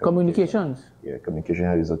 Communication. Communications? Yeah, communication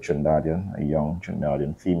head is a Trinidadian, a young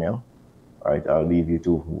Trinidadian female. Right. I'll leave you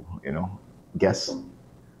to, guess.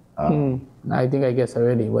 I think I guess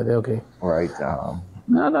already, but okay. Right. All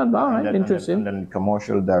right. Interesting. And then the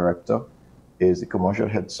commercial director the commercial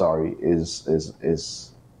head, is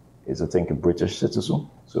I think a British citizen.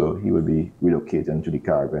 So he will be relocating to the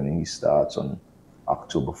Caribbean, and he starts on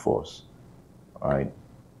October 1st. All right.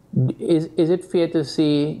 Is it fair to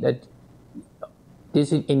say that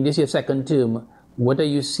in this your second term, What are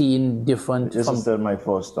you seeing different This from... is still my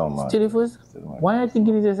first term, man. Still your first? Why I think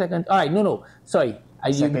it is a second? All right, no. Sorry.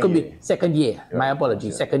 It could be second year. Yeah, my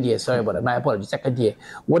apologies. Second year. Sorry about that. My apologies. Second year.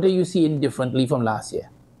 What are you seeing differently from last year?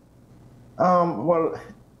 Well,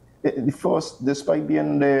 the first, despite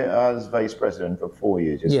being there as vice president for 4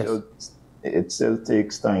 years, it still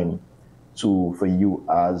takes time for you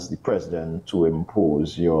as the president to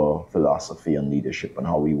impose your philosophy and leadership and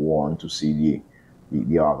how we want to see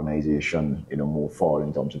the organization, move forward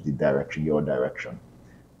in terms of the direction, your direction,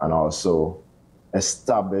 and also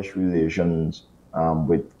establish relations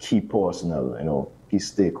with key personnel, key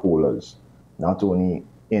stakeholders, not only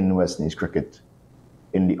in West Indies cricket,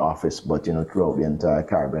 in the office, but throughout the entire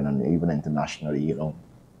Caribbean and even internationally,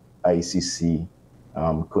 ICC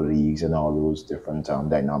colleagues and all those different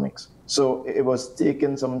dynamics. So it was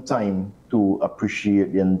taking some time to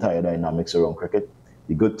appreciate the entire dynamics around cricket.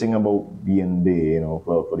 The good thing about being there,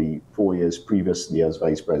 for the 4 years previously as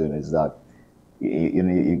vice president is that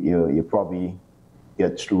you probably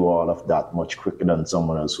get through all of that much quicker than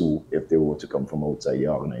someone else who, if they were to come from outside the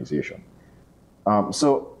organization.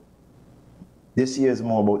 So this year is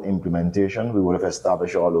more about implementation. We would have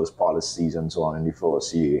established all those policies and so on in the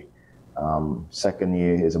first year. Second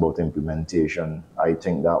year is about implementation. I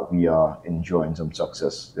think that we are enjoying some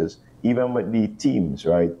success. Even with the teams,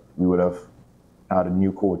 right, we would have had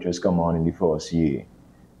new coaches come on in the first year,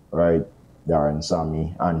 right? Darren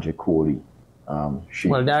Sammy, Andre Coley.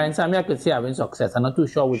 Darren Sammy, I could say having success. I'm not too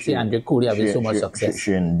sure we see Andre Coley having so much success.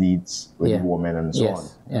 Shane Deeds with the women and so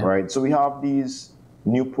on, right? So we have these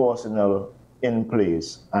new personnel in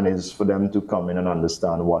place, and it's for them to come in and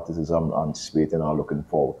understand what it is I'm anticipating or looking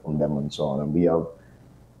for from them and so on. And we have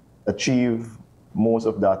achieved most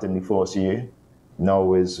of that in the first year.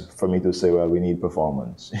 Now is for me to say, well, we need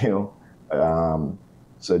performance,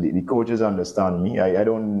 So the coaches understand me. I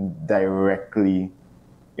don't directly,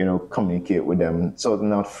 communicate with them, certainly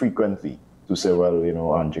not frequently, to say, well,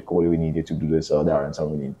 Andre Coley, we need you to do this, or Darren, so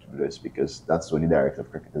we need to do this, because that's what the director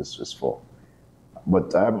of cricket is for.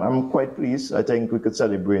 But I'm quite pleased. I think we could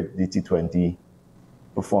celebrate the T20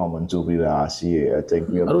 performance over the last year. I think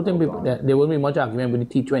we. I don't think there won't be much argument with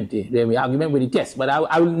the T20. There will be argument with the Test, but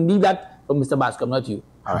I will leave that for Mr. Bascom, not you.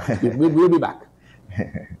 All right. We'll be back.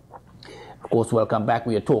 Of course, welcome back.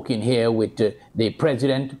 We are talking here with the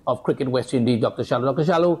president of Cricket West Indies, Dr. Shallow. Dr.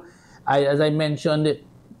 Shallow, as I mentioned,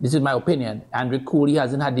 this is my opinion. Andre Coley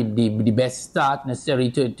hasn't had the best start necessarily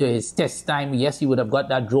to his test time. Yes, he would have got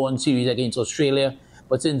that drawn series against Australia,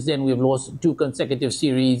 but since then we've lost 2 consecutive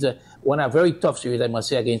series. One a very tough series, I must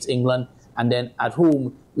say, against England, and then at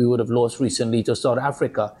home we would have lost recently to South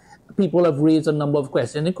Africa. People have raised a number of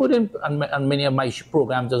questions, including on many of my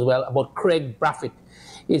programs as well, about Craig Brathwaite,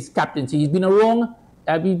 his captaincy. He's been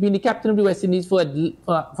he's been the captain of the West Indies for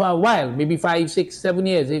a while, maybe 5, 6, 7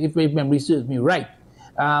 years, if my memory serves me right.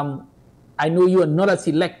 I know you are not a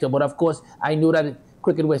selector, but of course, I know that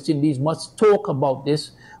Cricket West Indies must talk about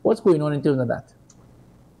this. What's going on in terms of that?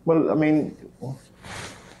 Well, I mean,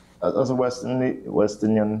 as a West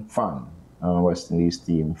Indian fan, West Indies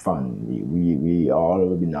team fan, we all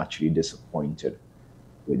will be naturally disappointed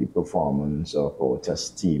with the performance of our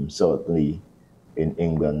test team, certainly in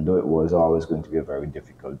England, though it was always going to be a very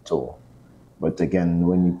difficult tour. But again,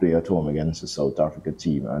 when you play at home against the South Africa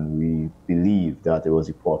team, and we believe that it was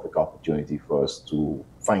a perfect opportunity for us to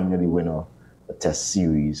finally win a test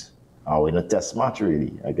series, or win a test match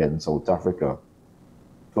really, against South Africa.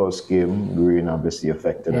 First game, rain obviously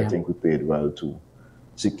affected. I think we played well to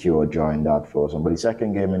secure join that first one. But the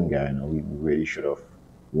second game in Ghana, we really should have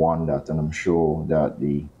won that. And I'm sure that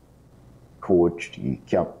the coach, the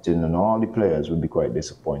captain, and all the players would be quite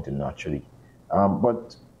disappointed naturally.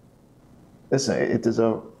 But listen, it is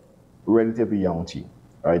a relatively young team,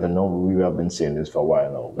 right? I know we have been saying this for a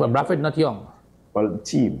while now. But Brathwaite not young? Well, the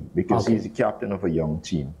team, because he's the captain of a young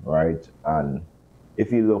team, right? And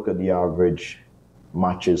if you look at the average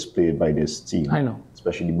matches played by this team, I know,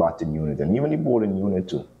 especially the batting unit and even the bowling unit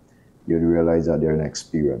too, you'd realize that they're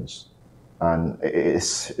inexperienced. And it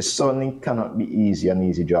certainly cannot be an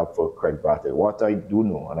easy job for Craig Brathwaite. What I do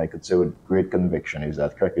know, and I could say with great conviction, is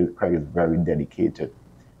that Craig is very dedicated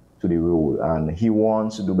to the role, and he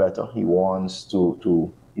wants to do better. He wants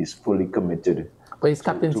he's fully committed. But his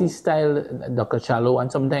captaincy style, Dr. Shallow,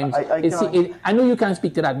 and sometimes I know you can't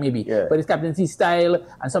speak to that maybe, but his captaincy style,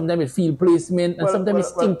 and sometimes his field placement, and sometimes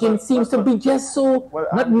his thinking seems to be just so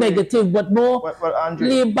not negative, but more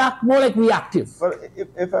laid back, more like reactive. Well,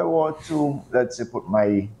 if I were to, let's say, put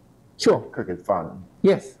my cricket fan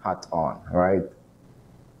hat on, right,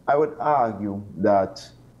 I would argue that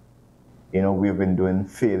we've been doing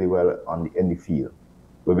fairly well in the field.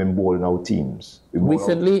 we've been bowling out teams.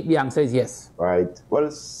 Recently, the answer is yes. Right. Well,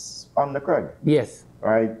 it's under Craig. Yes.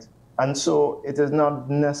 Right. And so it is not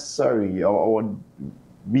necessary, our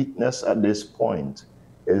weakness at this point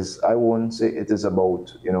is, I won't say it is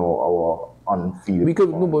about, our on-field. We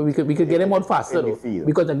could get them out faster though.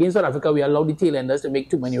 Because against South Africa, we allowed the tail enders to make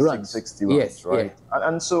too many runs. 60 runs, yes, right? Yeah.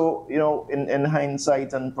 And so, in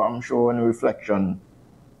hindsight and I'm sure in reflection,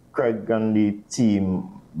 Craig and the team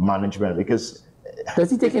management, because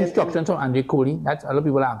does he take instructions from Andre Coley? That's a lot of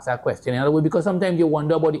people ask that question. In other words, because sometimes you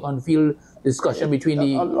wonder about the on-field discussion between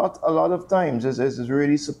the a lot of times it's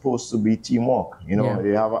really supposed to be teamwork. You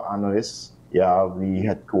have an analyst, you have the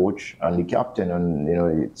head coach and the captain, and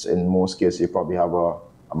it's in most cases you probably have a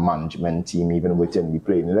management team even within the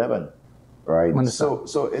playing 11, right?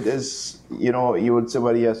 So it is, you would say,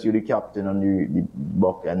 well, yes, you're the captain and the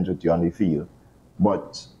buck ends with you on the field,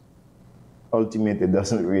 but ultimately it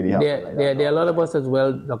doesn't really happen. There are a lot of us as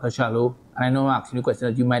well, Dr. Shallow, and I know I'm asking you a question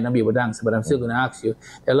that you might not be able to answer, but I'm still going to ask you.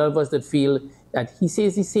 There are a lot of us that feel that he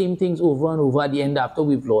says the same things over and over at the end after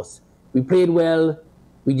we've lost. We played well,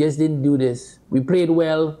 we just didn't do this. We played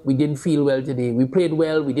well, we didn't feel well today. We played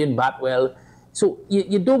well, we didn't bat well. So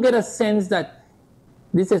you don't get a sense that,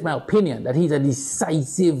 this is my opinion, that he's a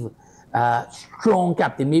decisive, strong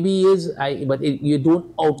captain. Maybe he is, but you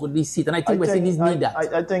don't outwardly see it. And I think West Indies need that.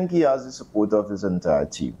 I think he has the support of his entire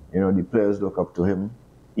team. The players look up to him.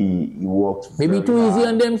 He worked maybe too easy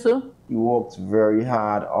on them, sir? He worked very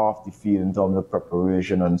hard off the field in terms of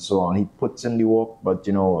preparation and so on. He puts in the work, but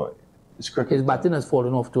his cricket. His batting has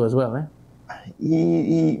fallen off too as well, eh?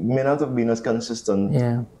 He may not have been as consistent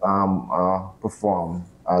perform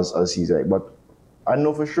as he's like, but I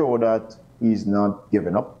know for sure that he's not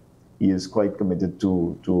giving up. He is quite committed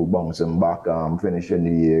to bouncing back, finishing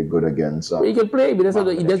the year good against. He can play, but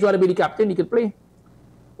he does want to be the captain. He can play.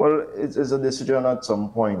 Well, it's a decision at some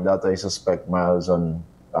point that I suspect Miles and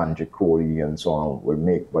Andre Coley and so on will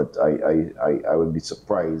make, but I would be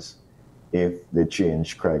surprised if they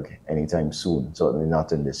change Craig anytime soon. Certainly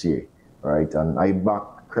not in this year, right? And I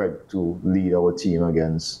back Craig to lead our team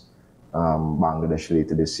against Bangladesh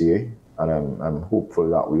later this year, and I'm hopeful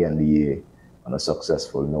that we end the year on a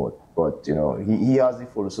successful note. But he has the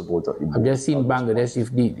full support of the board. I've just seen Bangladesh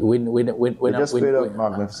they just played a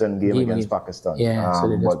magnificent game against Pakistan. Yeah, so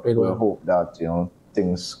they just played well. We hope that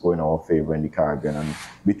things go in our favor in the Caribbean. And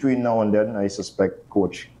between now and then, I suspect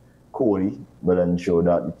Coach Coley will ensure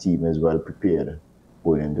that the team is well prepared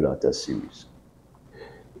going into that test series.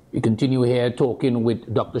 We continue here talking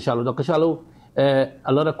with Dr. Shallow. Dr. Shallow, a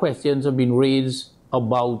lot of questions have been raised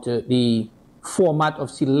about the format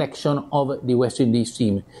of selection of the West Indies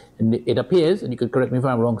team. And it appears, and you could correct me if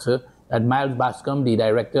I'm wrong, sir, that Miles Bascom, the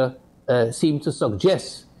director, seems to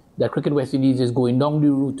suggest that Cricket West Indies is going down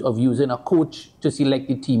the route of using a coach to select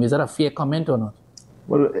the team. Is that a fair comment or not?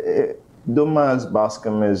 Well, though Miles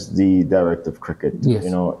Bascom is the director of cricket, yes.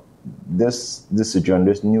 This decision,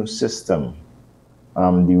 this new system,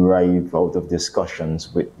 derived out of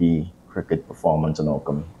discussions with the Cricket Performance and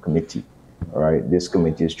Outcome Committee. All right, this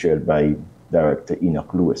committee is chaired by Director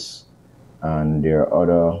Enoch Lewis, and there are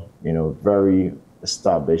other, very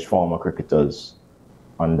established former cricketers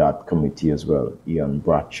on that committee as well. Ian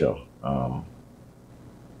Bradshaw, I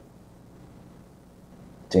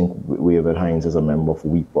think Wavered Hines is a member of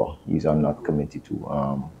WEPA. He's on that committee too.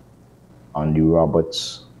 Andy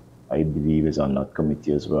Roberts, I believe, is on that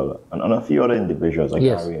committee as well, and a few other individuals.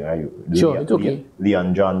 Yes. Sure, it's okay.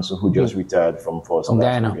 Leon Johnson, who just retired from first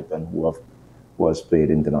class cricket and who has played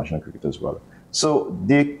international cricket as well. So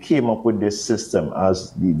they came up with this system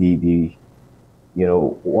as the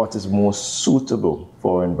what is most suitable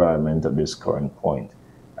for our environment at this current point.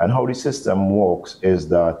 And how the system works is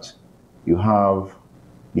that you have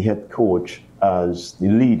the head coach as the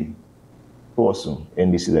lead person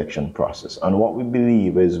in the selection process. And what we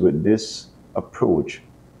believe is with this approach,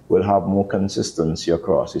 we'll have more consistency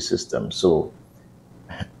across the system. So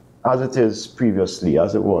as it is previously,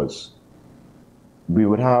 as it was, we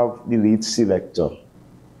would have the lead selector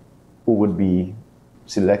who would be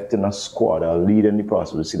selecting a squad or leading the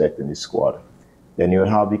process of selecting the squad. Then you would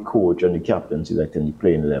have the coach and the captain selecting the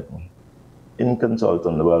playing 11. In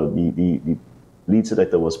consultant, well, the lead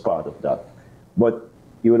selector was part of that. But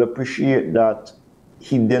you would appreciate that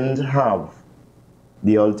he didn't have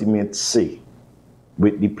the ultimate say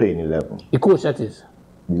with the playing 11. The coach, that is?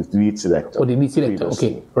 The lead selector. Oh, the lead selector,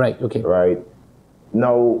 okay. Right, okay. Right.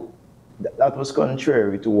 Now, that was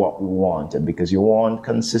contrary to what we wanted, because you want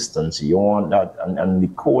consistency, you want that, and the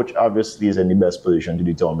coach obviously is in the best position to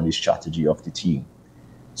determine the strategy of the team.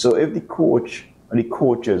 So if the coach and the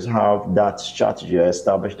coaches have that strategy,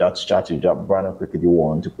 establish that strategy, that brand of cricket you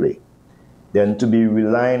want to play, then to be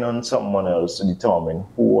relying on someone else to determine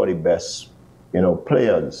who are the best,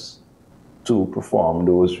 players to perform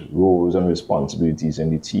those roles and responsibilities in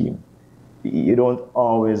the team, you don't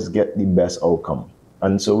always get the best outcome.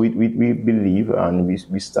 And so we believe and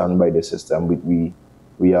we stand by the system.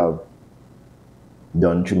 We have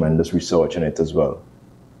done tremendous research on it as well.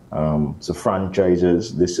 So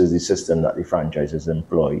franchises, this is the system that the franchises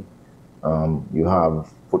employ. You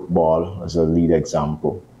have football as a lead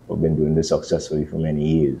example. We've been doing this successfully for many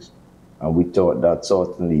years. And we thought that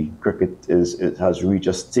certainly cricket it has reached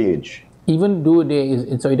a stage. Even though there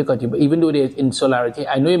is, sorry to cut you, but even though there is insularity,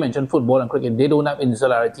 I know you mentioned football and cricket, they don't have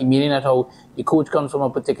insularity, meaning that how the coach comes from a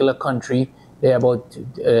particular country, there are about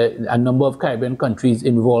a number of Caribbean countries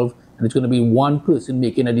involved, and it's going to be one person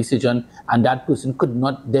making a decision, and that person could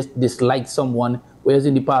not dislike someone, whereas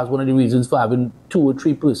in the past, one of the reasons for having 2 or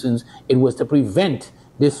 3 persons, it was to prevent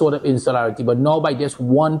this sort of insularity, but now by just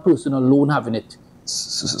one person alone having it.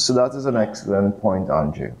 So that is an excellent point,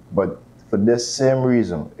 Andre. But for this same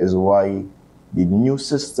reason is why the new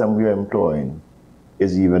system we are employing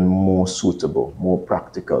is even more suitable, more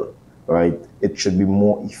practical, right? It should be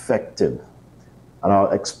more effective. And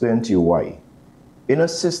I'll explain to you why. In a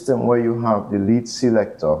system where you have the lead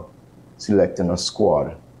selector selecting a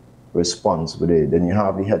squad responsibility, then you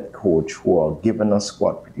have the head coach who are given a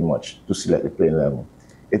squad pretty much to select the playing level.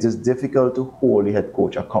 It is difficult to hold the head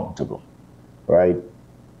coach accountable, right?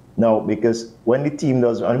 Now, because when the team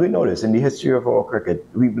does, and we know this, in the history of our cricket,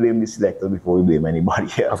 we blame the selector before we blame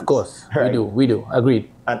anybody else. Of course, right? we do, agreed.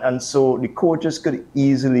 And so the coaches could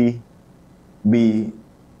easily be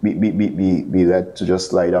led to just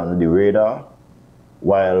slide under the radar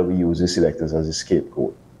while we use the selectors as a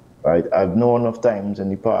scapegoat, right? I've known of times in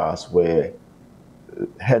the past where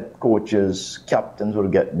head coaches, captains will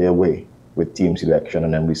get their way with team selection,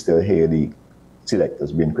 and then we still hear the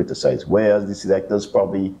selectors being criticized, whereas the selectors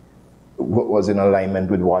probably was in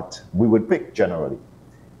alignment with what we would pick generally.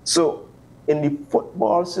 So in the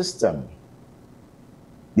football system,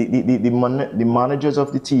 the managers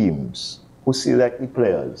of the teams who select the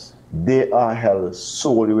players, they are held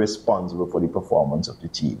solely responsible for the performance of the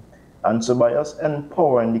team. And so by us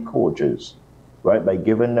empowering the coaches, right, by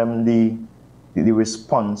giving them the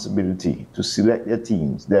responsibility to select their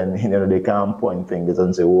teams, then they can't point fingers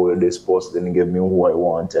and say, oh, this post didn't give me who I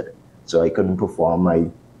wanted, so I couldn't perform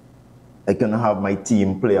I couldn't have my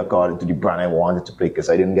team play according to the brand I wanted to play because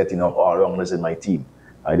I didn't get enough all-rounders in my team.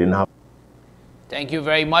 I didn't have. Thank you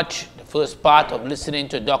very much. The first part of listening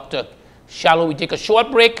to Dr. Shallow. We take a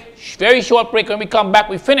short break, very short break. When we come back,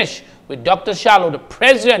 we finish with Dr. Shallow, the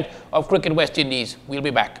president of Cricket West Indies. We'll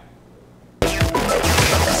be back.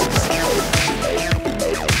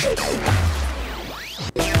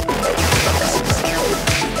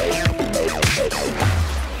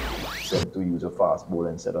 To use a fast ball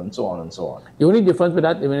instead, and so on and so on. The only difference with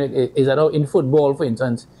that is that in football, for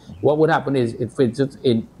instance, what would happen is, for instance,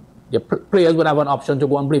 the players would have an option to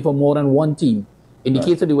go and play for more than one team. In the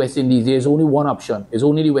case of the West Indies, there's only one option. It's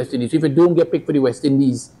only the West Indies. So if you don't get picked for the West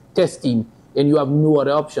Indies test team, then you have no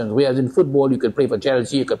other options. Whereas in football, you could play for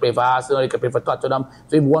Chelsea, you could play for Arsenal, you could play for Tottenham.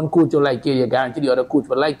 So if one coach will like you, you're guaranteed the other coach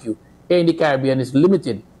will like you. Here in the Caribbean, it's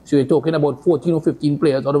limited. So you're talking about 14 or 15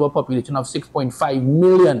 players out of a population of 6.5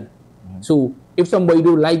 million. So if somebody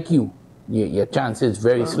don't like you, your chance is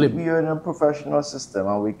very slim. We are in a professional system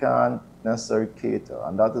and we can't necessarily cater,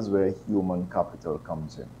 and that is where human capital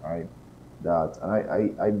comes in, right? That,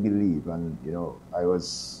 and I believe, and I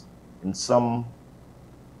was in some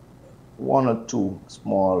 1 or 2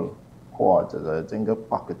 small quarters, I think a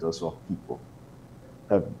pocket or so of people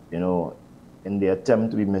have, in the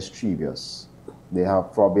attempt to be mischievous, they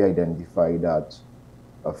have probably identified that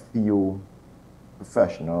a few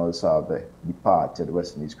professionals have departed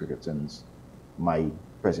West Indies cricket since my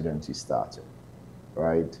presidency started,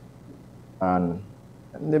 right? And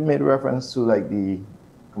they made reference to like the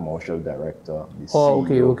commercial director, the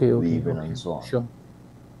CEO leaving and so on. Sure.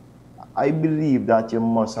 I believe that you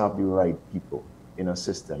must have the right people in a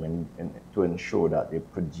system to ensure that they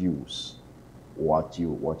produce what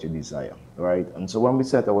you desire, right? And so when we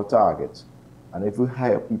set our targets, and if we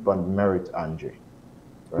hire people on merit, Andre,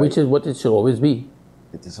 right, which is what it should always be.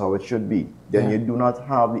 It is how it should be. Then you do not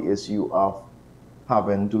have the issue of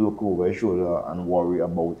having to look over your shoulder and worry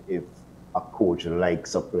about if a coach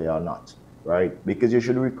likes a player or not, right? Because you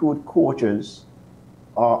should recruit coaches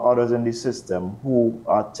or others in the system who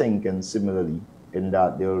are thinking similarly, in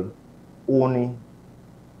that they'll only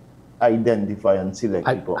identify and select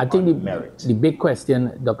people I think on merit. The big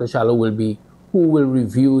question, Dr. Shallow, will be who will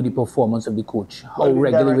review the performance of the coach? How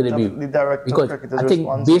regularly will it be? The director because of cricket is I think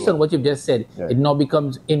responsible. based on what you've just said, it now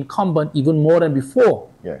becomes incumbent even more than before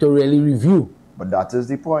to really review. But that is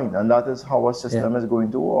the point, and that is how a system is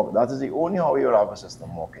going to work. That is the only how you'll have a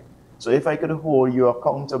system working. So if I could hold you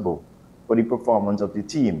accountable for the performance of the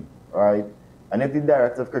team, right? And if the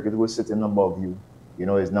director of cricket who is sitting above you, you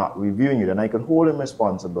know, is not reviewing you, then I can hold him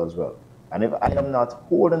responsible as well. And if I am not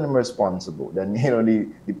holding him responsible, then, you know,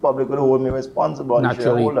 the public will hold me responsible, the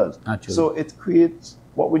shareholders. Naturally. So it creates,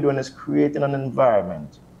 what we're doing is creating an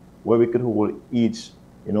environment where we could hold each,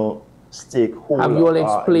 you know, stakeholder. Have you all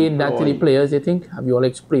explained that to the players, you think? Have you all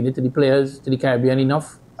explained it to the players, to the Caribbean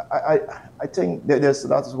enough? I think that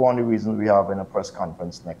is one of the reasons we have in a press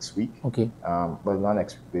conference next week. Okay. But not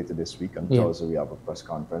next week, later this week. On Thursday we have a press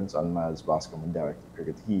conference, and Miles Bascom, Director of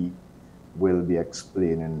Cricket, he will be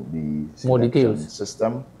explaining the selection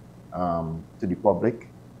system to the public.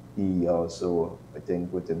 He also, I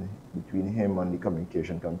think, between him and the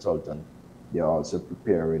communication consultant, they're also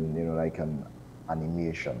preparing, you know, like an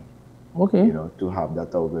animation. Okay. You know, to have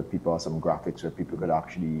that out where people have some graphics where people could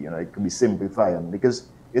actually, you know, it could be simplified, because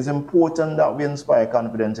it's important that we inspire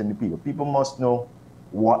confidence in the people. People must know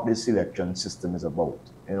what the selection system is about.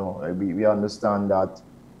 You know, we understand that,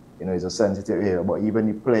 you know, it's a sensitive area, but even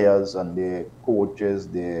the players and the coaches,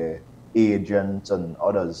 the agents and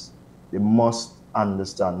others, they must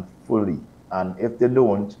understand fully. And if they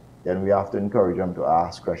don't, then we have to encourage them to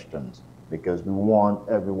ask questions, because we want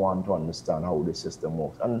everyone to understand how the system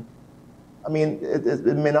works. And I mean, it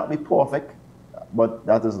may not be perfect, but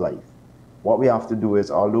that is life. What we have to do is,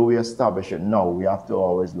 although we establish it now, we have to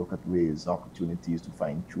always look at ways, opportunities to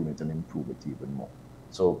fine-tune it and improve it even more.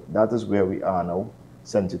 So that is where we are now,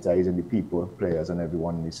 sensitizing the people, players, and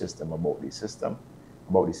everyone in the system about the system,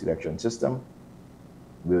 about the selection system.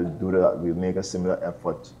 We'll do that. We'll make a similar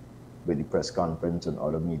effort with the press conference and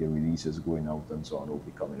other media releases going out and so on over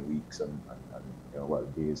the coming weeks and you know, well,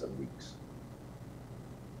 days and weeks.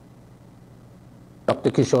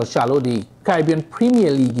 Dr. Kishore Shallow, the Caribbean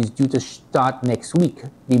Premier League is due to start next week.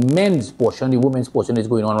 The men's portion, the women's portion is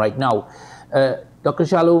going on right now. Dr.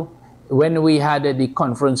 Shallow, when we had the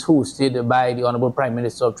conference hosted by the Honorable Prime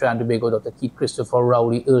Minister of Trinidad and Tobago, Dr. Keith Christopher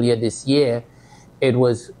Rowley, earlier this year, it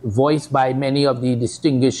was voiced by many of the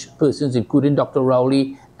distinguished persons, including Dr.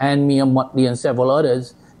 Rowley and Mia Motley and several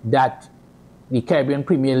others, that the Caribbean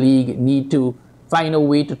Premier League need to find a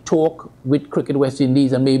way to talk with Cricket West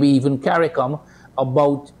Indies and maybe even CARICOM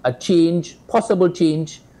about a change, possible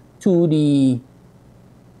change to the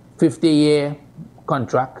 50-year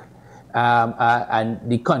contract. And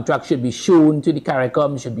the contract should be shown to the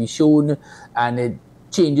CARICOM, should be shown, and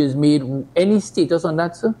changes made. Any status on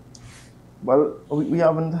that, sir? Well, we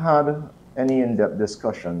haven't had any in-depth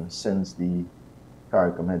discussion since the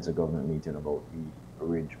CARICOM heads of government meeting about the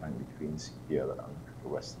arrangement between CPL and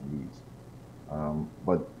Cricket West Indies.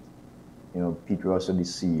 But, you know, Pete Russell, the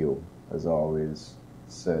CEO, has always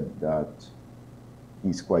said that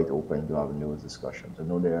he's quite open to having those discussions. I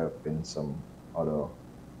know there have been some other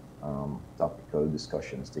topical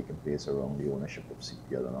discussions taking place around the ownership of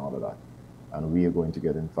CPL and all of that. And we are going to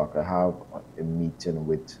get, in fact, I have a meeting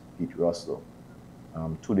with Pete Russell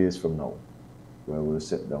 2 days from now, where we'll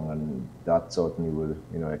sit down, and that certainly will,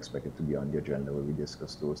 you know, expect it to be on the agenda where we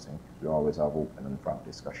discuss those things. We always have open and frank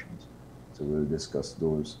discussions. So we'll discuss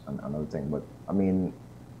those and another thing. But I mean,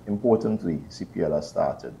 importantly, CPL has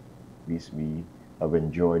started. We have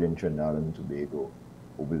enjoyed in Trinidad and Tobago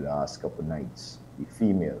over the last couple of nights. The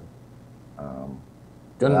female.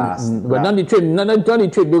 Not the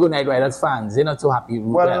Tobago Night Riders fans. They're not so happy.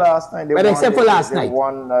 Well, last night they won. Except for last night.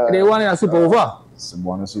 They won in a super over.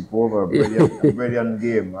 Won a super over. A brilliant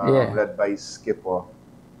game. Led by skipper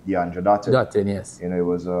DeAndre Dutton. Yes. You know, it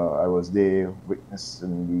was. I was there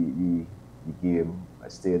witnessing the game. I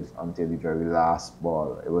stayed until the very last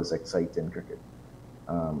ball. It was exciting cricket.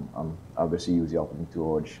 Obviously use the opportunity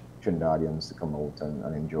to urge Trinidadians to come out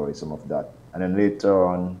and enjoy some of that. And then later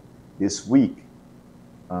on this week,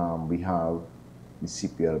 we have the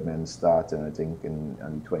CPL men starting, I think,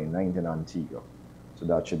 on the 29th in Antigua. So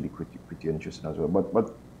that should be pretty interesting as well.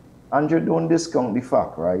 But Andrew, don't discount the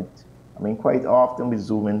fact, right? I mean, quite often we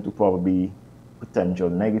zoom into probably potential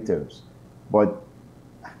negatives, but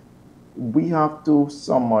we have to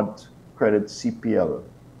somewhat credit CPL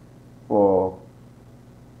for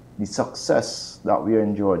the success that we are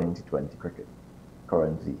enjoying in T20 cricket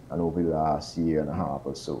currently and over the last year and a half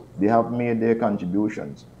or so. They have made their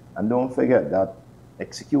contributions. And don't forget that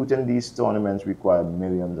executing these tournaments required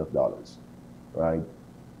millions of dollars, right?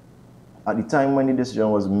 At the time when the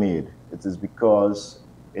decision was made, it is because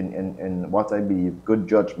in what I believe, good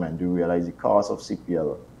judgment, we realized the cost of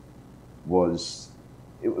CPL was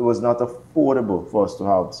not affordable for us to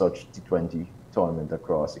have such T20 tournament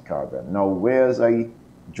across the Caribbean. Now, whereas I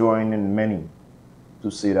join in many to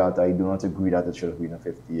say that I do not agree that it should have been a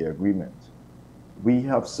 50-year agreement, we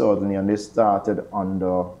have certainly, and this started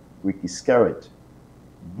under Ricky Skerritt,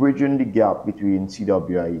 bridging the gap between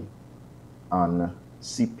CWI and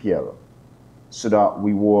CPL so that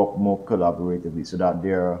we work more collaboratively, so that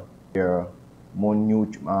there are more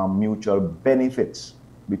mutual benefits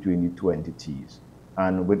between the two entities.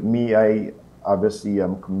 And with me, I obviously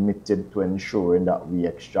am committed to ensuring that we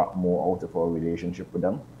extract more out of our relationship with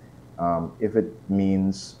them. If it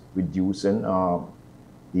means reducing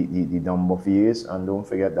the number of years, and don't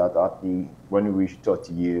forget that when we reach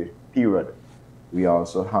 30-year period, we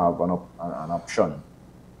also have an option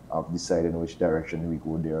of deciding which direction we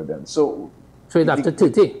go there then. So it's after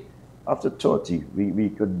 30? After 30, we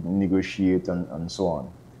could negotiate and so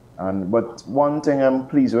on. But one thing I'm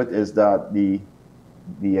pleased with is that the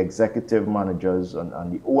executive managers and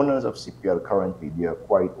the owners of CPL currently, they are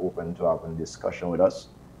quite open to having discussion with us.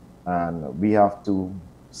 And we have to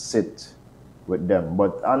sit with them.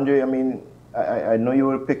 But Andre, I mean, I know you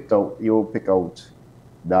will pick out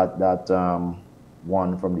that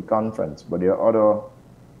one from the conference, but there are other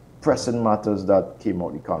pressing matters that came out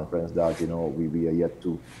of the conference that, you know, we are yet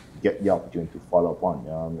to get the opportunity to follow up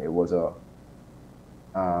on. It was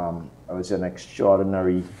I would say an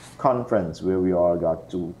extraordinary conference where we all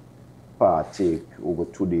got to partake over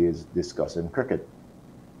 2 days discussing cricket.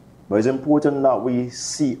 But it's important that we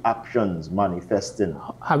see actions manifesting.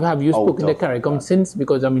 Have you spoken to CARICOM since?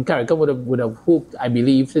 Because I mean, CARICOM would have hoped, I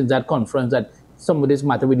believe, since that conference that some of this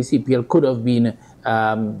matter with the CPL could have been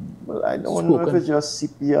well, I don't know if it's just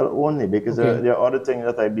CPL only, because there are other things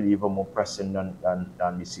that I believe are more pressing than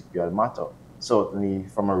the CPL matter. Certainly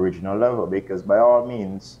from a regional level, because by all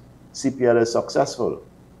means, CPL is successful,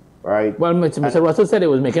 right? Well, Mr. Russell said it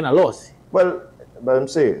was making a loss. Well, but I'm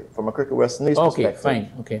saying, from a Cricket West Indies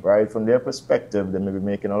perspective, right? From their perspective, they may be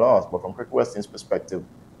making a loss, but from Cricket West Indies perspective,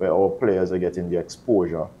 where our players are getting the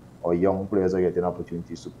exposure, our young players are getting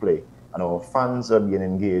opportunities to play, and our fans are being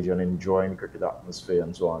engaged and enjoying cricket atmosphere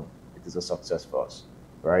and so on, it is a success for us,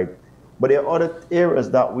 right? But there are other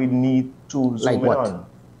areas that we need to zoom in on.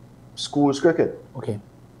 Schools cricket,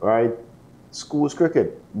 right? Schools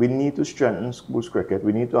cricket. We need to strengthen schools cricket.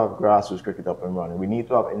 We need to have grassroots cricket up and running. We need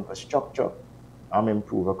to have infrastructure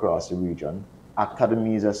improve across the region.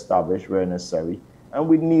 Academies established where necessary. And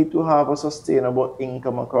we need to have a sustainable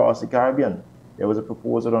income across the Caribbean. There was a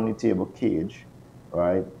proposal on the table, Cage,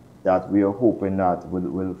 right, that we are hoping that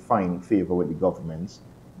will find favor with the governments,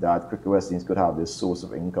 that Cricket West Indies could have this source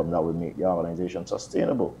of income that will make the organization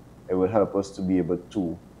sustainable. It will help us to be able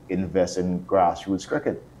to invest in grassroots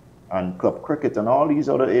cricket and club cricket and all these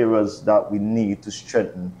other areas that we need to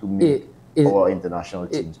strengthen to make our international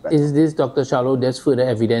teams better. Is this, Dr. Shallow, there's further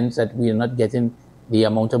evidence that we are not getting the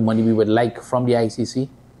amount of money we would like from the ICC?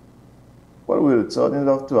 Well, we would certainly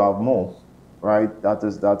love to have more, right? That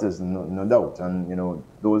is no doubt. And, you know,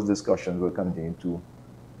 those discussions will continue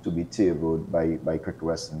to be tabled by Cricket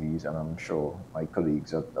West Indies, and I'm sure my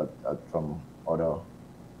colleagues from other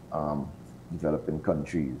developing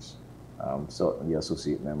countries, certainly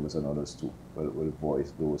associate members and others too, will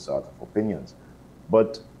voice those sort of opinions.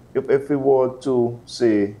 But if we were to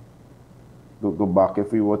say,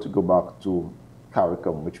 if we were to go back to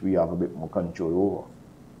CARICOM, which we have a bit more control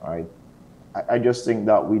over, right? I just think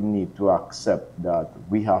that we need to accept that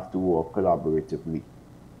we have to work collaboratively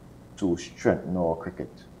to strengthen our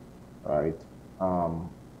cricket, right?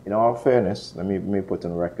 In all fairness, let me put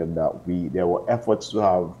on record that there were efforts to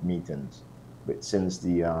have meetings, but since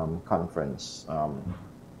the conference,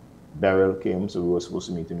 Beryl came, so we were supposed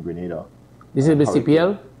to meet in Grenada. This is the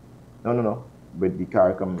CPL? No. With the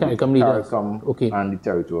CARICOM leaders. And the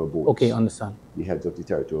territorial boards. Okay, understand. The heads of the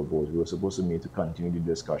territorial boards. We were supposed to meet to continue the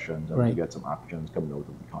discussions and to get some actions coming out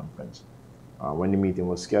of the conference. When the meeting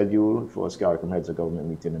was scheduled, first CARICOM heads of government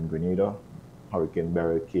meeting in Grenada, Hurricane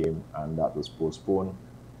Beryl came and that was postponed.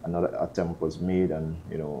 Another attempt was made and,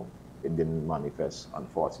 you know, it didn't manifest,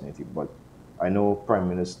 unfortunately. But I know Prime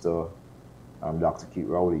Minister Dr. Keith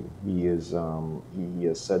Rowley, he has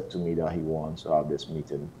said to me that he wants to have this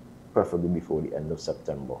meeting preferably before the end of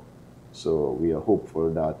September. So we are hopeful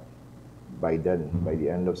that by then, by the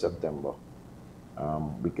end of September,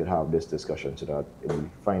 we could have this discussion so that in the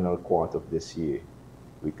final quarter of this year,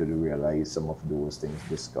 we could realize some of those things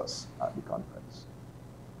discussed at the conference.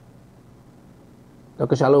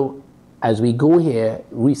 Dr. Shallow, as we go here,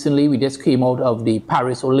 recently we just came out of the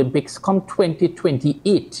Paris Olympics. Come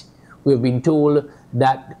 2028, we've been told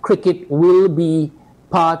that cricket will be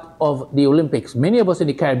part of the Olympics. Many of us in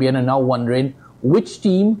the Caribbean are now wondering which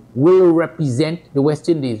team will represent the West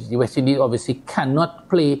Indies. The West Indies obviously cannot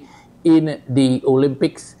play in the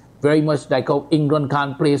Olympics, very much like how England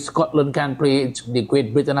can't play, Scotland can't play, the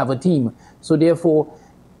Great Britain have a team. So therefore,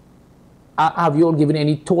 have you all given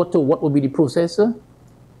any thought to what will be the process, sir?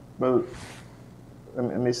 Well,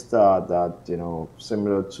 let me start that,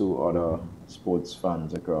 similar to other sports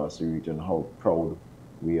fans across the region, how proud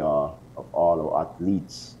we are of all our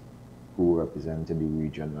athletes who represented the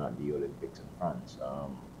region at the Olympics in France.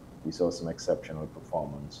 We saw some exceptional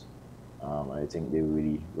performance. I think they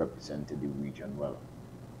really represented the region well.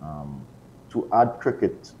 To add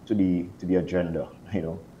cricket to the agenda,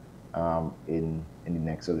 in the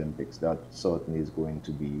next Olympics, that certainly is going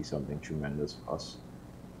to be something tremendous for us.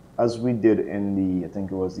 As we did in I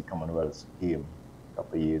think it was the Commonwealth game a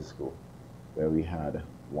couple of years ago, where we had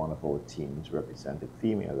one of our teams represented,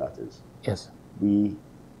 female that is. Yes. We,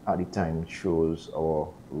 at the time, chose our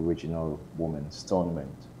original women's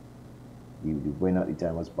tournament. The winner at the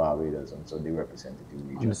time was Barbados, and so they represented the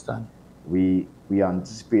region. Understand. We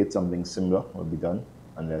anticipate something similar will be done,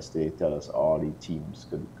 unless they tell us all the teams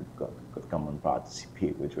could come and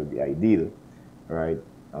participate, which would be ideal, right?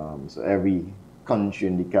 So every country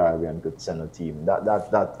in the Caribbean could send a team.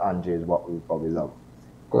 That Andre, is what we probably love,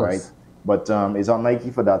 right? But it's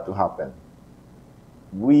unlikely for that to happen.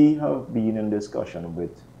 We have been in discussion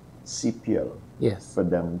with CPL, yes, for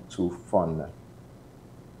them to fund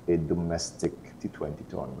a domestic T20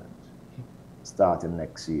 tournament starting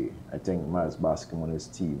next year. I think Miles Bascom and his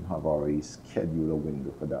team have already scheduled a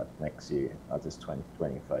window for that next year, that is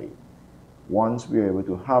 2025. Once we're able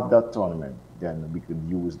to have that tournament, then we could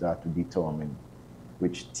use that to determine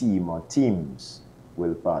which team or teams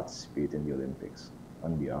will participate in the Olympics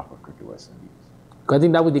on behalf of Cricket West Indies. I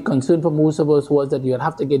think that was the concern for most of us, was that you'd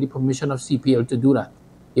have to get the permission of CPL to do that,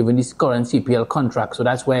 even this current CPL contract. So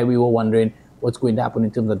that's why we were wondering what's going to happen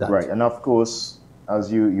in terms of that. Right, and of course,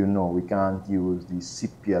 as you know, we can't use the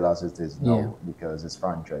CPL as it is now, because it's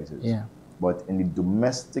franchises. Yeah. But in the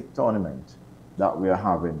domestic tournament that we are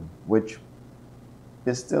having, which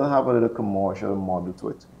they still have a little commercial model to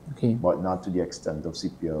it, okay, but not to the extent of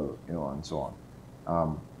CPL, and so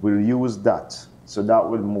on. We'll use that. So that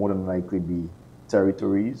will more than likely be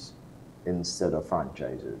territories instead of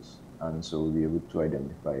franchises. And so we'll be able to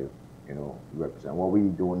identify, represent. What we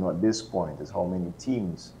don't know at this point is how many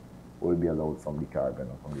teams will be allowed from the Caribbean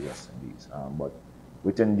or from the West Indies. But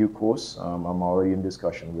within due course, I'm already in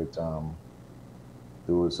discussion with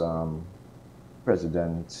those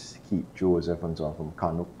President Keith Joseph and so on from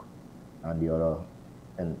Canuck and the other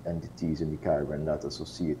entities in the Caribbean that are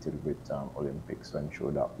associated with Olympics to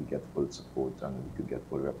ensure that we get full support and we could get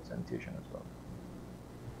full representation as well.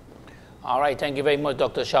 All right, thank you very much,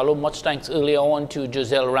 Dr. Shalom. Much thanks earlier on to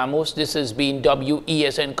Giselle Ramos. This has been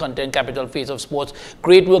WESN Content Capital Face of Sports.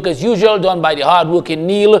 Great work as usual done by the hard-working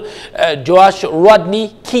Neil, Josh,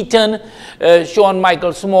 Rodney, Keaton, Sean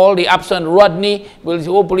Michael Small. The absent Rodney will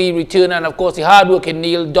hopefully return, and of course the hard-working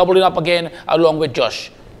Neil doubling up again along with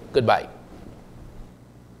Josh. Goodbye.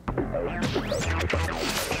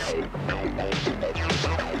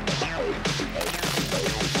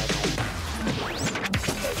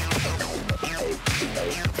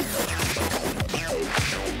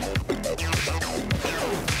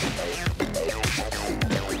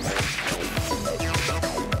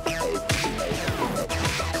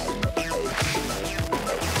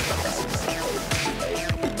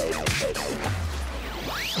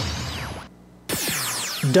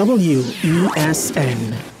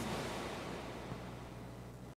 WESN